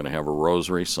that. We're going to have a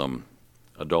rosary, some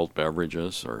adult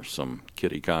beverages or some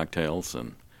kiddie cocktails,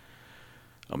 and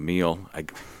a meal.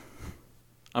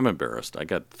 I'm embarrassed. I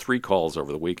got 3 calls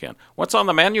over the weekend. What's on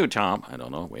the menu, Tom? I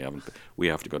don't know. We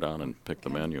have to go down and pick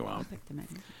the menu out.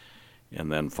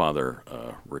 And then Father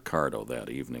Riccardo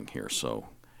that evening here. So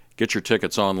get your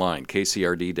tickets online,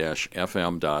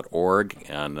 kcrd-fm.org.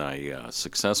 And I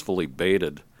successfully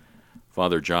baited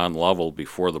Father John Lovell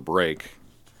before the break.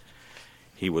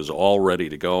 He was all ready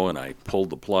to go, and I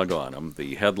pulled the plug on him.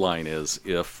 The headline is,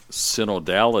 if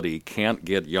synodality can't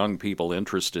get young people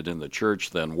interested in the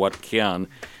church, then what can?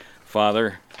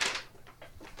 Father?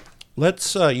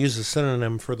 Let's use a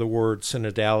synonym for the word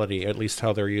synodality, at least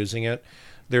how they're using it.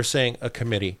 They're saying a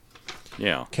committee.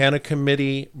 Yeah. Can a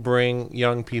committee bring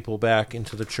young people back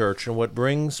into the church? And what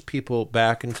brings people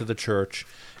back into the church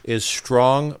is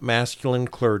strong masculine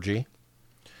clergy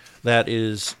that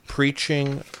is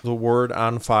preaching the word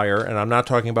on fire, and I'm not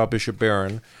talking about Bishop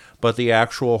Barron, but the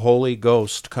actual Holy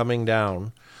Ghost coming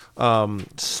down,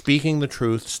 speaking the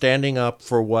truth, standing up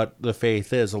for what the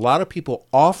faith is. A lot of people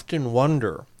often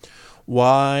wonder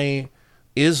why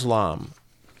Islam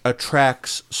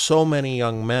attracts so many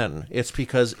young men. It's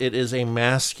because it is a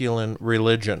masculine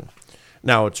religion.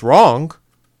 Now, it's wrong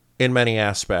in many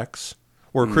aspects,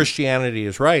 where Christianity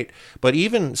is right. But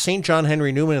even St. John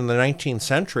Henry Newman in the 19th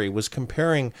century was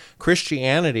comparing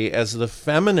Christianity as the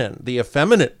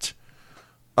effeminate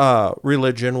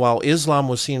religion, while Islam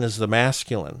was seen as the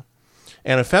masculine.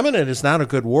 And effeminate is not a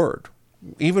good word.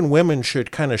 Even women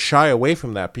should kind of shy away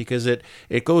from that, because it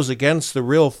goes against the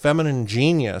real feminine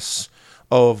genius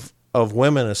of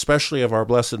women, especially of our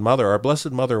Blessed Mother. Our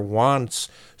Blessed Mother wants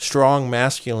strong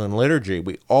masculine liturgy.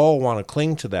 We all want to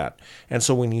cling to that. And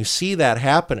so when you see that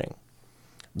happening,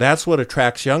 that's what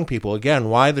attracts young people. Again,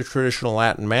 why the traditional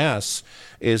Latin Mass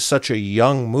is such a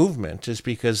young movement is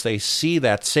because they see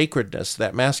that sacredness,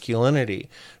 that masculinity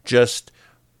just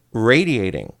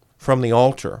radiating from the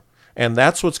altar. And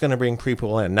that's what's going to bring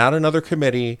people in. Not another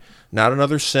committee, not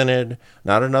another synod,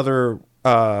 not another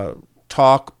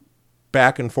talk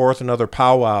back and forth, another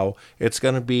powwow. It's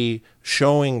going to be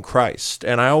showing Christ.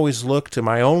 And I always look to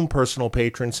my own personal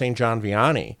patron, St. John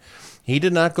Vianney. He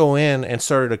did not go in and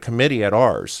started a committee at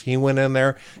ours. He went in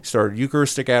there, started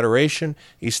Eucharistic adoration.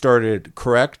 He started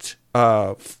correct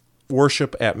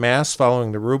worship at Mass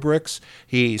following the rubrics.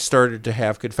 He started to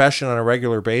have confession on a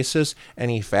regular basis, and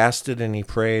he fasted and he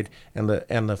prayed, and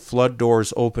the flood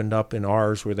doors opened up in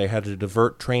ours where they had to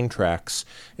divert train tracks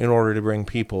in order to bring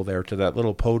people there to that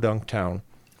little podunk town.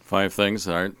 5 things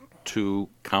that aren't too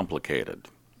complicated.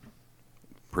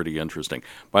 Pretty interesting.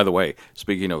 By the way,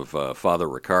 speaking of Father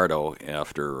Ricardo,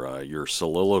 after your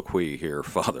soliloquy here,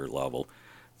 Father Lovell,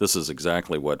 this is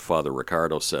exactly what Father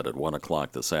Ricardo said at 1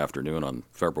 o'clock this afternoon on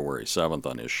February 7th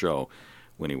on his show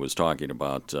when he was talking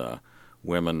about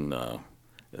women,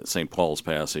 St. Paul's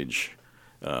passage,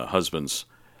 husbands,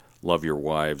 love your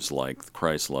wives like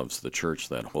Christ loves the church,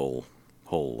 that whole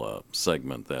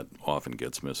segment that often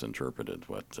gets misinterpreted,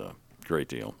 but great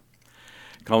deal.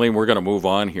 Colleen, we're going to move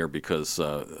on here because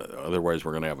otherwise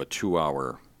we're going to have a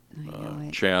 2-hour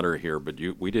chatter here, but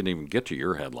we didn't even get to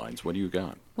your headlines. What do you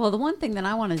got? Well, the one thing that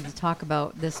I wanted to talk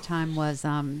about this time was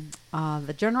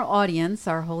the general audience.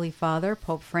 Our Holy Father,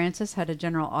 Pope Francis, had a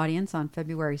general audience on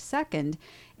February 2nd,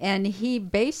 and he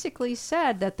basically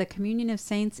said that the communion of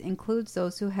saints includes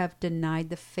those who have denied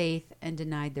the faith and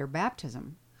denied their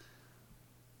baptism.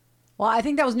 Well, I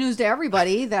think that was news to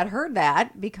everybody that heard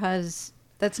that, because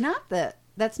that's not the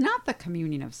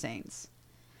communion of saints.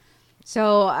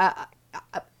 So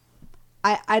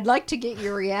I'd like to get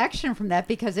your reaction from that,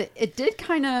 because it did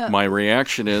kind of... My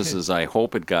reaction is I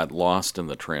hope it got lost in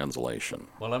the translation.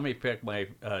 Well, let me pick my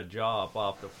jaw up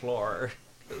off the floor.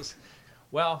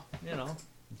 Well,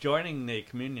 joining the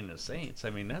communion of saints, I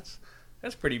mean, that's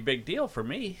a pretty big deal for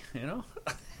me,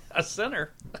 a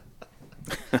sinner.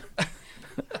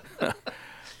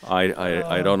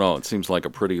 I don't know. It seems like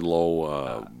a pretty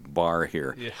low bar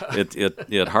here. Yeah. It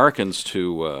harkens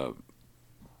to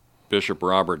Bishop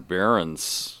Robert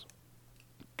Barron's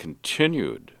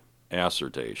continued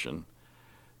assertion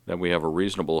that we have a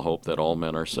reasonable hope that all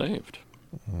men are saved.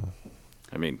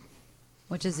 I mean,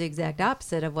 which is the exact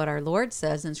opposite of what our Lord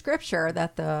says in Scripture,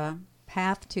 that the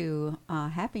path to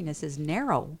happiness is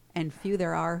narrow and few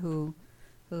there are who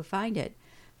find it.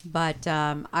 But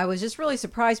I was just really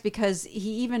surprised, because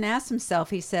he even asked himself,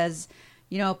 he says,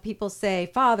 people say,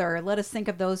 Father, let us think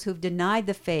of those who've denied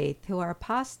the faith, who are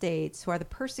apostates, who are the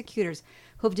persecutors,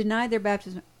 who've denied their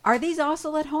baptism. Are these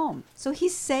also at home? So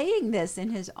he's saying this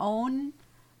in his own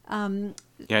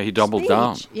he doubled speech.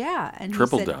 down. Yeah. And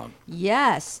tripled he said, down.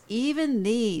 Yes, even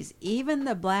these, even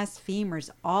the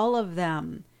blasphemers, all of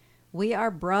them, we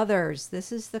are brothers.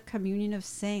 This is the communion of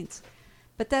saints.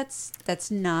 But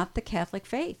that's not the Catholic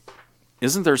faith.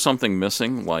 Isn't there something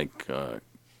missing, like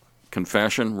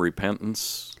confession,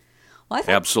 repentance,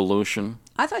 absolution?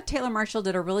 I thought Taylor Marshall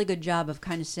did a really good job of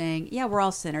kind of saying, yeah, we're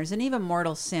all sinners, and even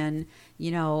mortal sin,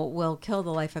 will kill the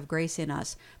life of grace in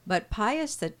us. But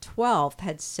Pius XII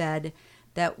had said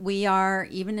that we are,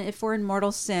 even if we're in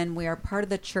mortal sin, we are part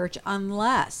of the church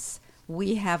unless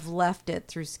we have left it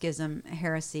through schism,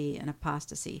 heresy, and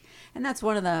apostasy. And that's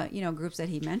one of the groups that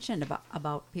he mentioned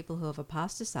about people who have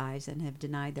apostatized and have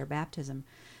denied their baptism.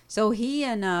 So he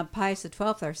and Pius XII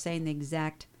are saying the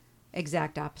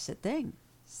exact opposite thing.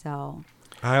 So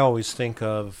I always think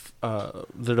of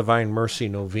the Divine Mercy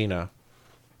Novena,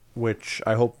 which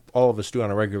I hope all of us do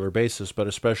on a regular basis, but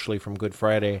especially from Good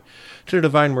Friday to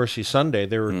Divine Mercy Sunday.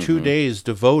 There were 2 days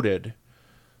devoted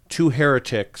to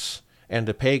heretics and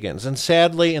to pagans. And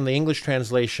sadly, in the English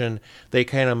translation, they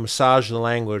kind of massage the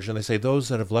language and they say those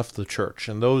that have left the church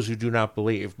and those who do not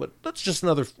believe. But that's just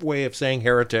another way of saying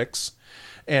heretics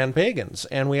and pagans.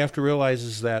 And we have to realize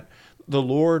is that the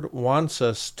Lord wants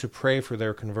us to pray for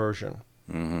their conversion.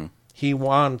 Mm-hmm. He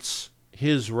wants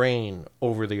his reign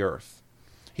over the earth.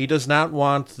 He does not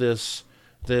want this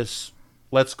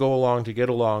let's go along to get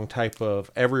along type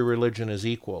of every religion is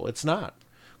equal. It's not.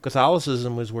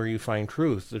 Catholicism is where you find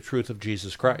truth, the truth of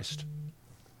Jesus Christ.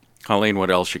 Colleen,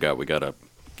 what else you got? We got to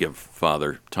give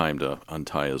Father time to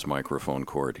untie his microphone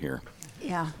cord here.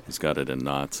 Yeah. He's got it in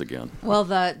knots again. Well,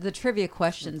 the trivia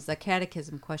questions, the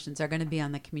catechism questions are going to be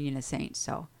on the Communion of Saints.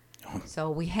 So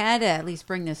we had to at least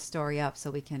bring this story up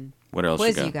so we can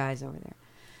quiz you guys over there.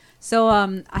 So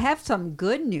I have some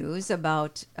good news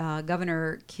about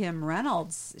Governor Kim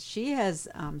Reynolds. She has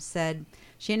said...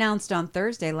 She announced on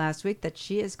Thursday last week that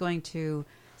she is going to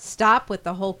stop with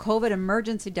the whole COVID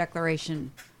emergency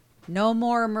declaration. No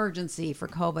more emergency for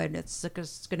COVID. It's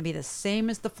going to be the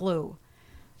same as the flu.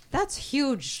 That's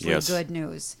hugely good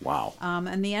news. Wow.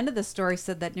 And the end of the story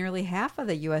said that nearly half of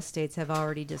the U.S. states have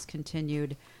already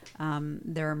discontinued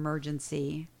their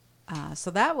emergency.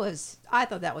 So I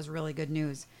thought that was really good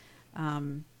news.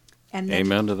 And then,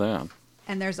 amen to that.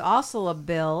 And there's also a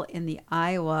bill in the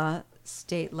Iowa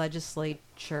state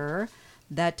legislature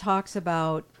that talks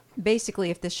about basically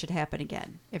if this should happen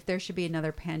again, if there should be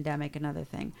another pandemic, another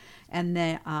thing. And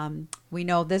then we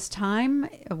know this time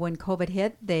when COVID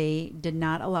hit, they did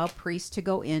not allow priests to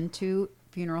go into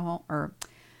funeral home or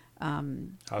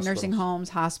nursing homes,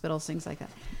 hospitals, things like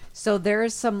that. So there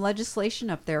is some legislation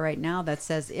up there right now that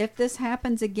says if this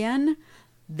happens again,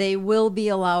 they will be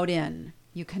allowed in.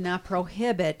 You cannot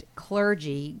prohibit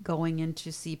clergy going in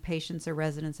to see patients or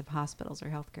residents of hospitals or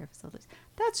healthcare facilities.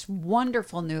 That's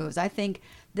wonderful news. I think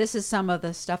this is some of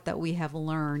the stuff that we have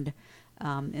learned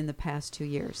in the past 2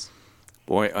 years.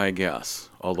 Boy, I guess.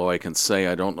 Although I can say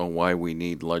I don't know why we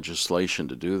need legislation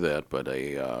to do that, but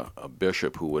a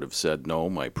bishop who would have said, no,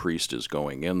 my priest is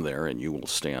going in there and you will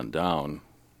stand down,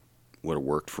 would have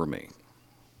worked for me.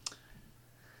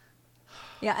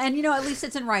 Yeah, and at least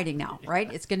it's in writing now, right?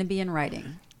 It's going to be in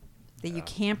writing that you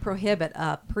can't prohibit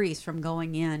a priest from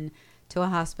going in to a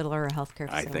hospital or a healthcare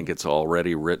facility. I think it's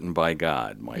already written by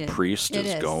God. My priest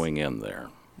is going in there.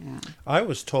 Yeah. I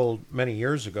was told many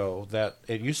years ago that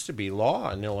it used to be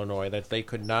law in Illinois that they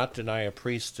could not deny a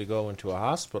priest to go into a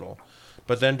hospital.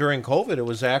 But then during COVID, it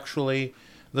was actually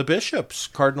the bishops,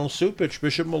 Cardinal Cupich,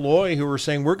 Bishop Malloy, who were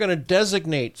saying, we're going to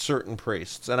designate certain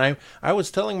priests. And I was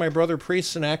telling my brother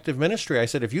priests in active ministry, I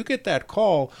said, if you get that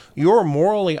call, you're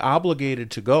morally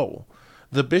obligated to go.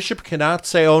 The bishop cannot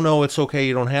say, oh, no, it's okay,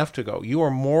 you don't have to go. You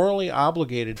are morally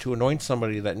obligated to anoint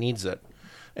somebody that needs it.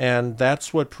 And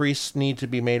that's what priests need to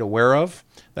be made aware of.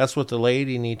 That's what the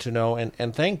laity need to know.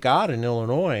 And thank God in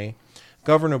Illinois,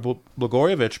 Governor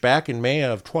Blagojevich, back in May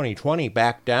of 2020,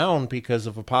 backed down because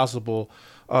of a possible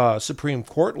Supreme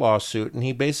Court lawsuit, and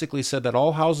he basically said that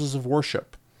all houses of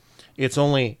worship, it's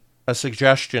only a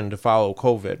suggestion to follow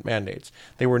COVID mandates.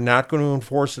 They were not going to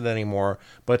enforce it anymore,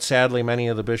 but sadly many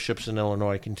of the bishops in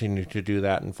Illinois continue to do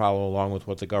that and follow along with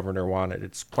what the governor wanted.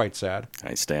 It's quite sad.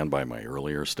 I stand by my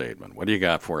earlier statement. What do you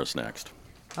got for us next?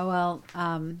 Oh, well,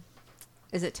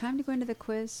 is it time to go into the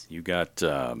quiz? You got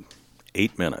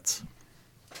 8 minutes.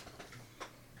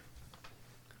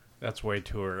 That's way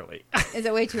too early. Is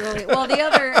it way too early? Well, the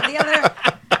other,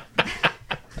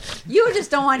 you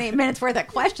just don't want 8 minutes worth of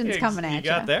questions coming at you. You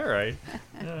got that right.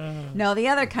 No, the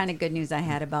other kind of good news I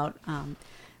had about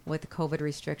with the COVID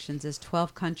restrictions is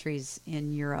 12 countries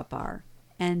in Europe are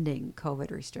ending COVID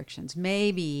restrictions.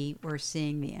 Maybe we're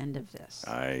seeing the end of this.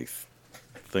 I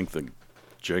think the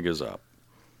jig is up.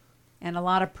 And a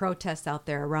lot of protests out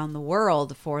there around the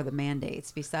world for the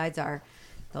mandates. Besides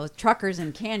those truckers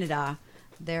in Canada,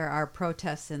 there are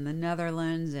protests in the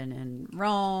Netherlands and in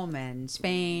Rome and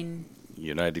Spain.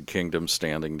 United Kingdom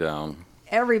standing down.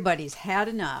 Everybody's had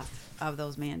enough of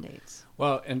those mandates.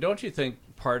 Well, and don't you think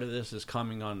part of this is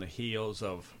coming on the heels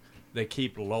of they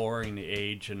keep lowering the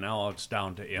age and now it's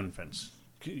down to infants?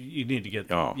 You need to get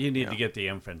to get the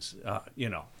infants,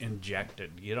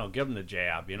 injected. Give them the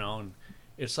jab. And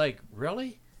it's like,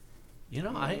 really,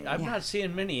 I'm not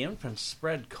seeing many infants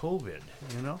spread COVID.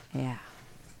 Yeah.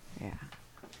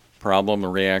 Problem,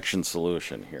 reaction,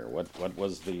 solution here. What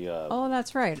was the... Oh,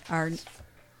 that's right. Our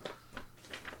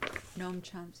Noam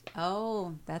Chomsky.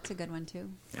 Oh, that's a good one, too.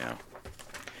 Yeah.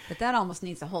 But that almost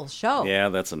needs a whole show. Yeah,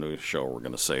 that's a new show. We're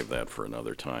going to save that for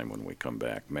another time when we come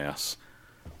back. Mass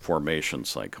formation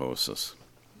psychosis.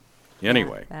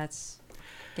 Anyway. Yeah, that's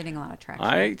getting a lot of traction.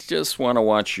 I just want to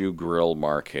watch you grill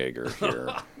Mark Hager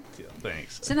here. Yeah,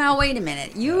 thanks. So now, wait a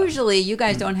minute. Usually, you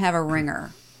guys don't have a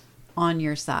ringer on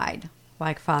your side.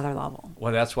 Like Father Lovell.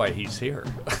 Well, that's why he's here.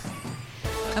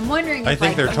 I'm wondering if I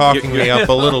think they're talking me up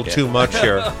a little too much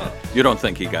here. You don't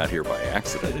think he got here by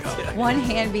accident? One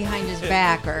hand behind his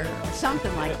back or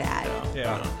something like that.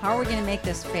 Yeah. How are we going to make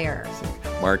this fair?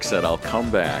 Mark said, I'll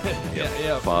come back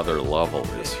if Father Lovell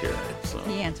is here. So.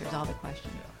 He answers all the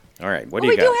questions. All right, what do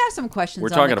you got? We do have some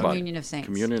questions on the Communion of Saints.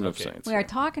 Communion of Saints. We are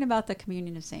talking about the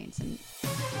Communion of Saints.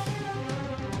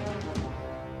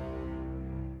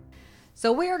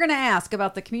 So we are going to ask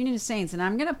about the Communion of Saints, and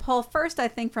I'm going to pull first, I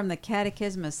think, from the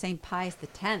Catechism of St. Pius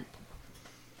X.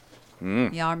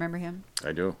 Y'all remember him?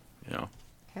 I do, yeah.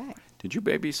 Okay. Did you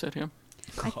babysit him?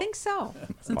 I think so,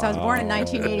 since I was born in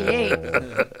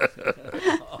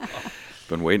 1988.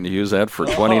 Been waiting to use that for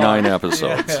 29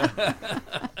 episodes.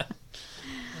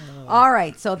 All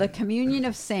right, so the Communion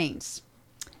of Saints.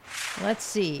 Let's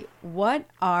see. What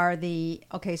are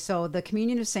so the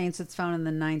Communion of Saints, it's found in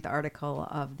the 9th article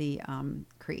of the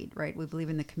Creed, right? We believe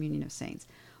in the Communion of Saints.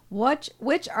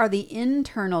 Which are the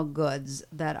internal goods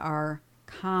that are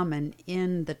common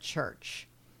in the church,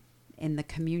 in the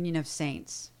communion of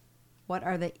saints? What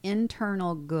are the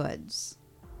internal goods?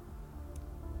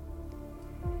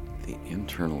 The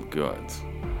internal goods.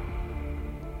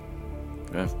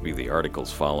 It have to be the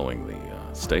articles following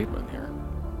the statement here.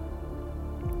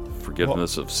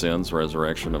 Forgiveness of sins,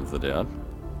 resurrection of the dead.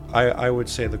 I would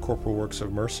say the corporal works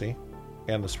of mercy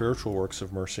and the spiritual works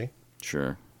of mercy.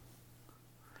 Sure.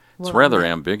 It's rather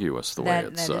ambiguous the way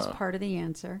it's... That is part of the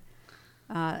answer.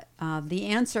 The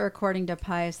answer, according to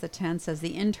Pius X, says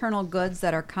the internal goods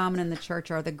that are common in the church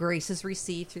are the graces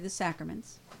received through the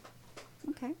sacraments.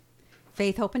 Okay.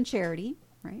 Faith, hope, and charity,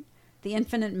 right? The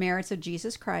infinite merits of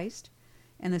Jesus Christ,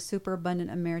 and the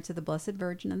superabundant merits of the Blessed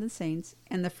Virgin and the saints,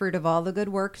 and the fruit of all the good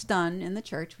works done in the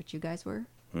church, which you guys were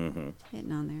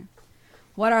hitting on there.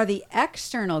 What are the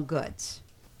external goods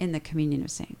in the communion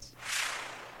of saints?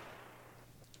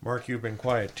 Mark, you've been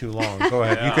quiet too long. Go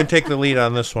ahead. Yeah. You can take the lead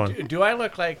on this one. Do I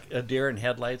look like a deer in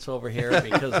headlights over here?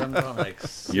 Because I'm going like...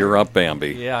 You're up,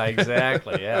 Bambi. Yeah,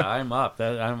 exactly. Yeah, I'm up.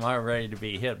 I'm all ready to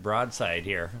be hit broadside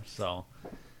here. So,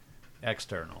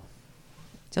 external.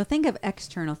 So think of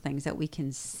external things that we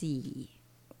can see.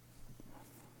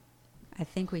 I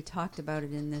think we talked about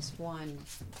it in this one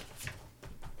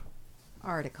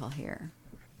article here.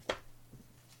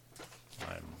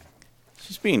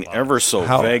 She's being ever so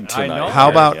vague tonight. How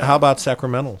about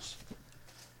sacramentals?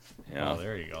 Yeah,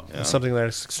 there you go. Yeah. Something that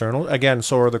is external. Again,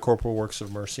 so are the corporal works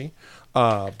of mercy,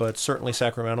 but certainly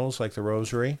sacramentals like the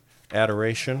Rosary,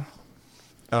 adoration.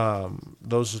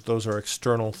 Those are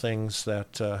external things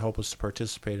that help us to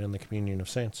participate in the communion of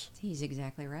saints. He's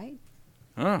exactly right.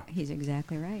 Huh. He's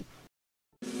exactly right.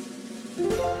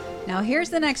 Now here's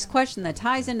the next question that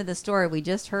ties into the story we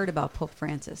just heard about Pope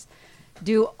Francis.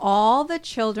 Do all the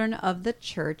children of the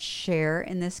church share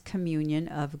in this communion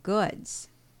of goods?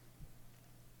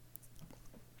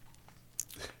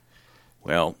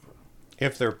 Well,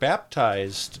 if they're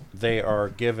baptized, they are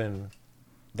given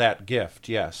that gift,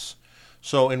 yes.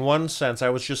 So in one sense, I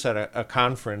was just at a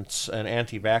conference, an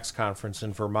anti-vax conference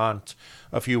in Vermont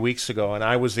a few weeks ago, and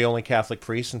I was the only Catholic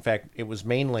priest. In fact, it was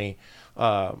mainly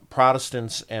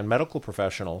Protestants and medical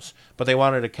professionals, but they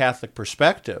wanted a Catholic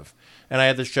perspective. And I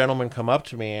had this gentleman come up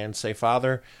to me and say,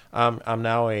 "Father, I'm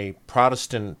now a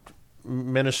Protestant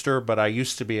minister, but I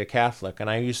used to be a Catholic." And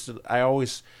I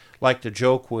always like to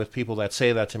joke with people that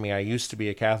say that to me. I used to be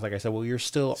a Catholic. I said, "Well, you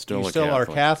still are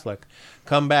Catholic.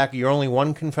 Come back. You're only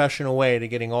one confession away to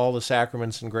getting all the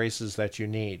sacraments and graces that you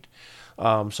need."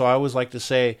 So I always like to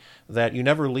say that you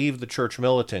never leave the church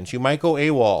militant. You might go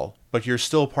AWOL, but you're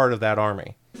still part of that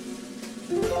army.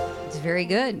 It's very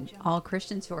good. All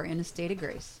Christians who are in a state of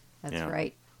grace. That's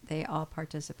right. They all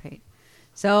participate.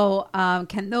 So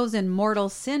can those in mortal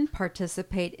sin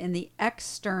participate in the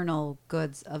external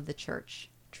goods of the church?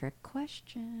 Trick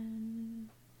question.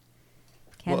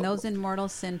 Can those in mortal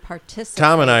sin participate?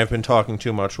 Tom and I have been talking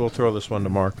too much. We'll throw this one to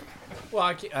Mark.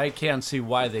 Well, I can't see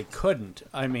why they couldn't.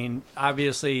 I mean,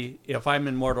 obviously, if I'm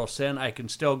in mortal sin, I can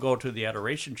still go to the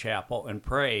Adoration Chapel and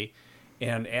pray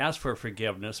and ask for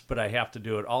forgiveness, but I have to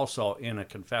do it also in a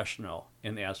confessional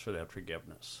and ask for that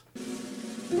forgiveness.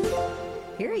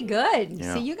 Very good.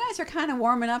 Yeah. See, you guys are kind of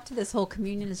warming up to this whole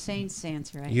communion of saints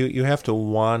stance, right? You have to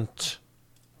want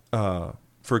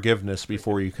forgiveness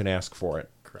before you can ask for it.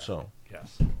 Correct. So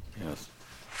Yes.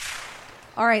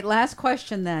 All right, last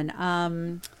question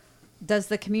then. Does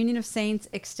the communion of saints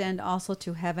extend also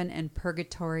to heaven and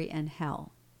purgatory and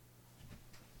hell?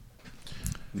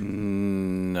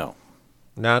 No.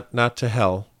 Not to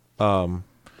hell.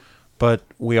 But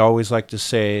we always like to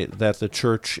say that the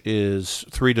church is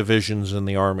three divisions in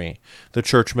the army. The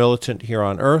church militant here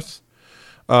on earth,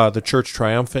 the church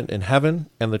triumphant in heaven,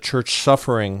 and the church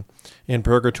suffering in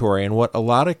purgatory. And what a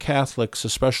lot of Catholics,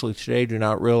 especially today, do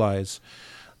not realize,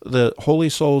 the holy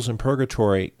souls in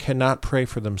purgatory cannot pray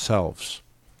for themselves,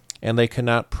 and they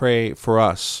cannot pray for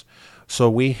us.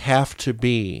 So we have to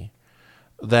be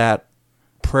that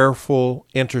prayerful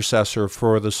intercessor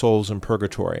for the souls in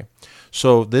purgatory.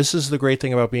 So this is the great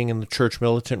thing about being in the church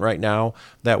militant right now,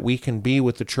 that we can be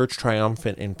with the church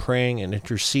triumphant in praying and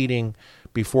interceding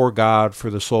before God for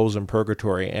the souls in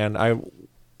purgatory. And I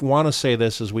want to say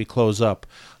this as we close up.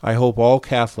 I hope all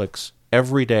Catholics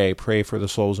every day pray for the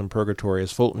souls in purgatory.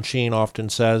 As Fulton Sheen often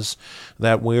says,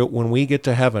 that when we get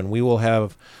to heaven, we will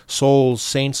have souls,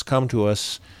 saints come to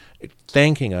us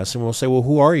thanking us, and we'll say, "Well,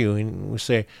 who are you?" And we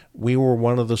say, "We were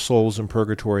one of the souls in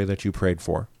purgatory that you prayed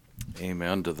for."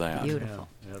 Amen to that. Beautiful.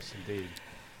 Yeah, yes, indeed.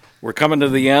 We're coming to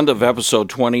the end of episode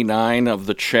 29 of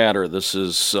The Chatter. This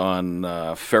is on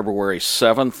February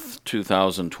 7th,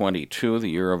 2022, the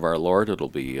year of our Lord. It'll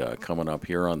be coming up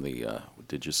here on the,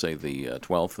 did you say the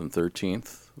 12th and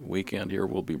 13th weekend here?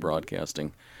 We'll be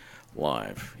broadcasting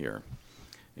live here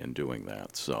and doing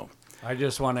that. So I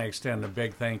just want to extend a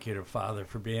big thank you to Father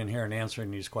for being here and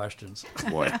answering these questions.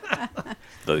 Boy,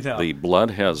 the blood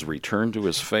has returned to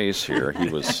his face here. He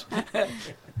was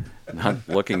not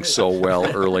looking so well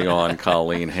early on.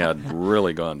 Colleen had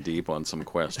really gone deep on some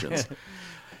questions.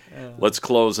 Let's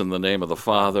close in the name of the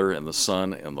Father, and the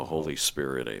Son, and the Holy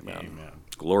Spirit. Amen. Amen.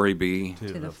 Glory be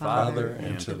to the Father,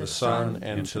 and to the Son,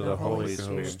 and to the Holy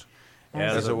Ghost,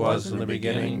 as it was in the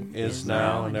beginning, is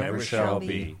now, and ever shall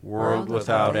be, world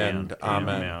without end.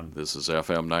 Amen. This is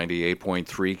FM 98.3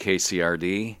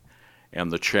 KCRD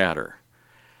and The Chatter.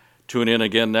 Tune in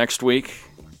again next week.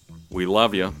 We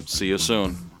love you. See you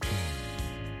soon.